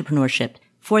estate entrepreneurship.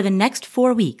 For the next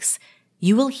 4 weeks,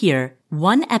 you will hear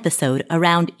 1 episode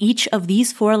around each of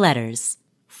these 4 letters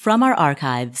from our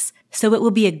archives. So it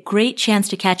will be a great chance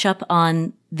to catch up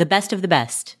on the best of the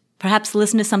best. Perhaps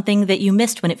listen to something that you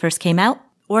missed when it first came out,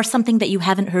 or something that you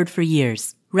haven't heard for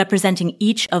years, representing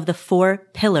each of the 4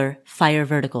 pillar FIRE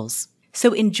verticals.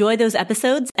 So enjoy those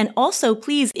episodes, and also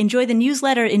please enjoy the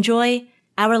newsletter, enjoy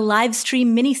our live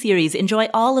stream mini-series, enjoy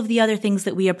all of the other things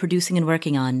that we are producing and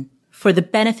working on for the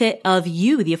benefit of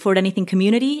you, the Afford Anything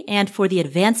community, and for the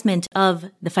advancement of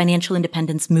the financial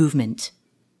independence movement.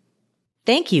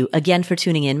 Thank you again for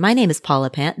tuning in. My name is Paula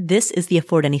Pant. This is the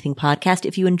Afford Anything podcast.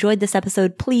 If you enjoyed this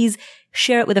episode, please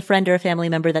share it with a friend or a family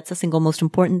member. That's the single most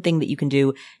important thing that you can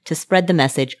do to spread the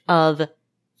message of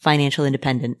financial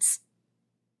independence.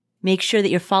 Make sure that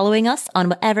you're following us on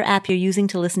whatever app you're using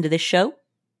to listen to this show.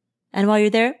 And while you're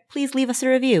there, please leave us a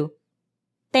review.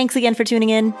 Thanks again for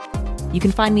tuning in. You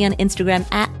can find me on Instagram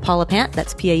at Paula Pant.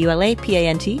 That's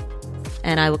PaulaPant.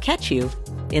 And I will catch you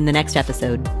in the next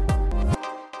episode.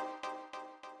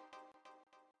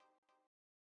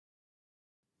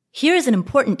 Here is an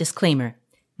important disclaimer.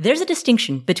 There's a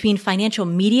distinction between financial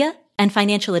media and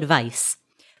financial advice.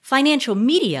 Financial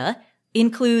media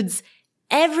includes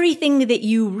everything that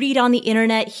you read on the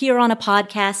internet, hear on a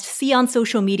podcast, see on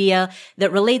social media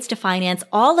that relates to finance.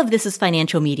 All of this is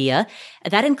financial media.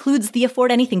 That includes the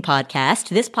Afford Anything podcast,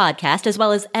 this podcast, as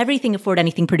well as everything Afford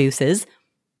Anything produces.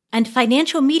 And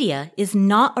financial media is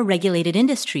not a regulated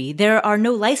industry. There are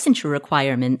no licensure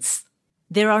requirements.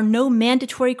 There are no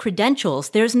mandatory credentials.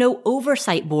 There's no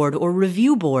oversight board or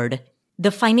review board.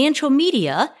 The financial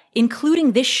media,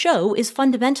 including this show, is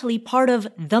fundamentally part of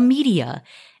the media.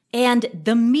 And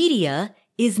the media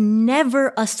is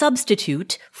never a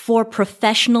substitute for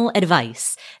professional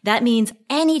advice. That means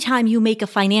anytime you make a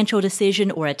financial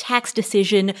decision or a tax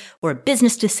decision or a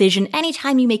business decision,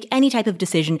 anytime you make any type of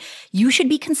decision, you should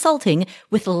be consulting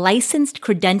with licensed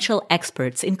credential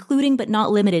experts, including but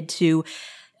not limited to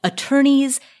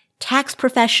attorneys, tax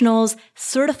professionals,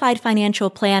 certified financial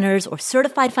planners, or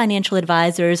certified financial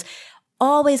advisors.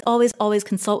 Always, always, always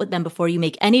consult with them before you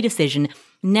make any decision.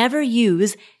 Never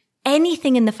use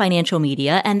anything in the financial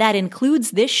media, and that includes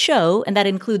this show, and that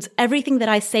includes everything that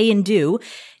I say and do.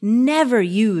 Never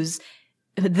use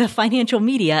the financial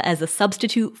media as a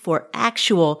substitute for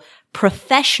actual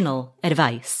professional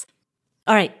advice.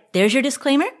 All right, there's your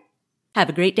disclaimer. Have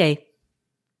a great day.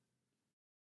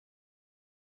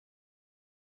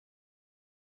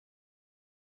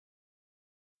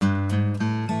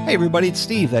 Hey everybody, it's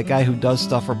Steve, that guy who does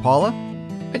stuff for Paula.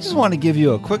 I just want to give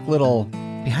you a quick little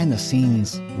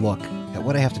behind-the-scenes look at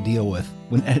what I have to deal with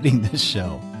when editing this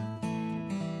show.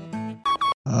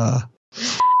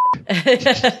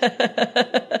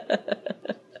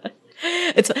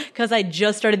 It's because I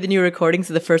just started the new recording,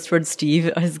 so the first word Steve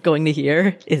is going to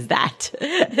hear is that.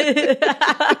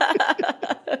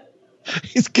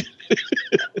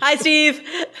 Hi, Steve.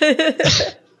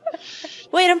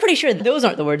 Wait, I'm pretty sure those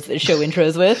aren't the words that show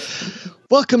intros with.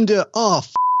 Welcome to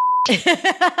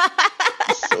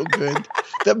So good.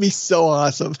 That'd be so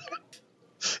awesome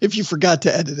if you forgot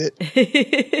to edit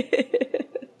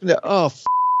it.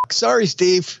 Sorry,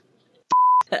 Steve.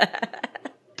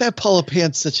 That Paula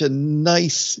Pant's such a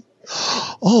nice.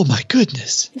 Oh my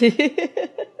goodness.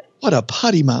 What a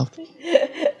potty mouth.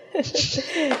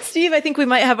 Steve, I think we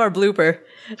might have our blooper.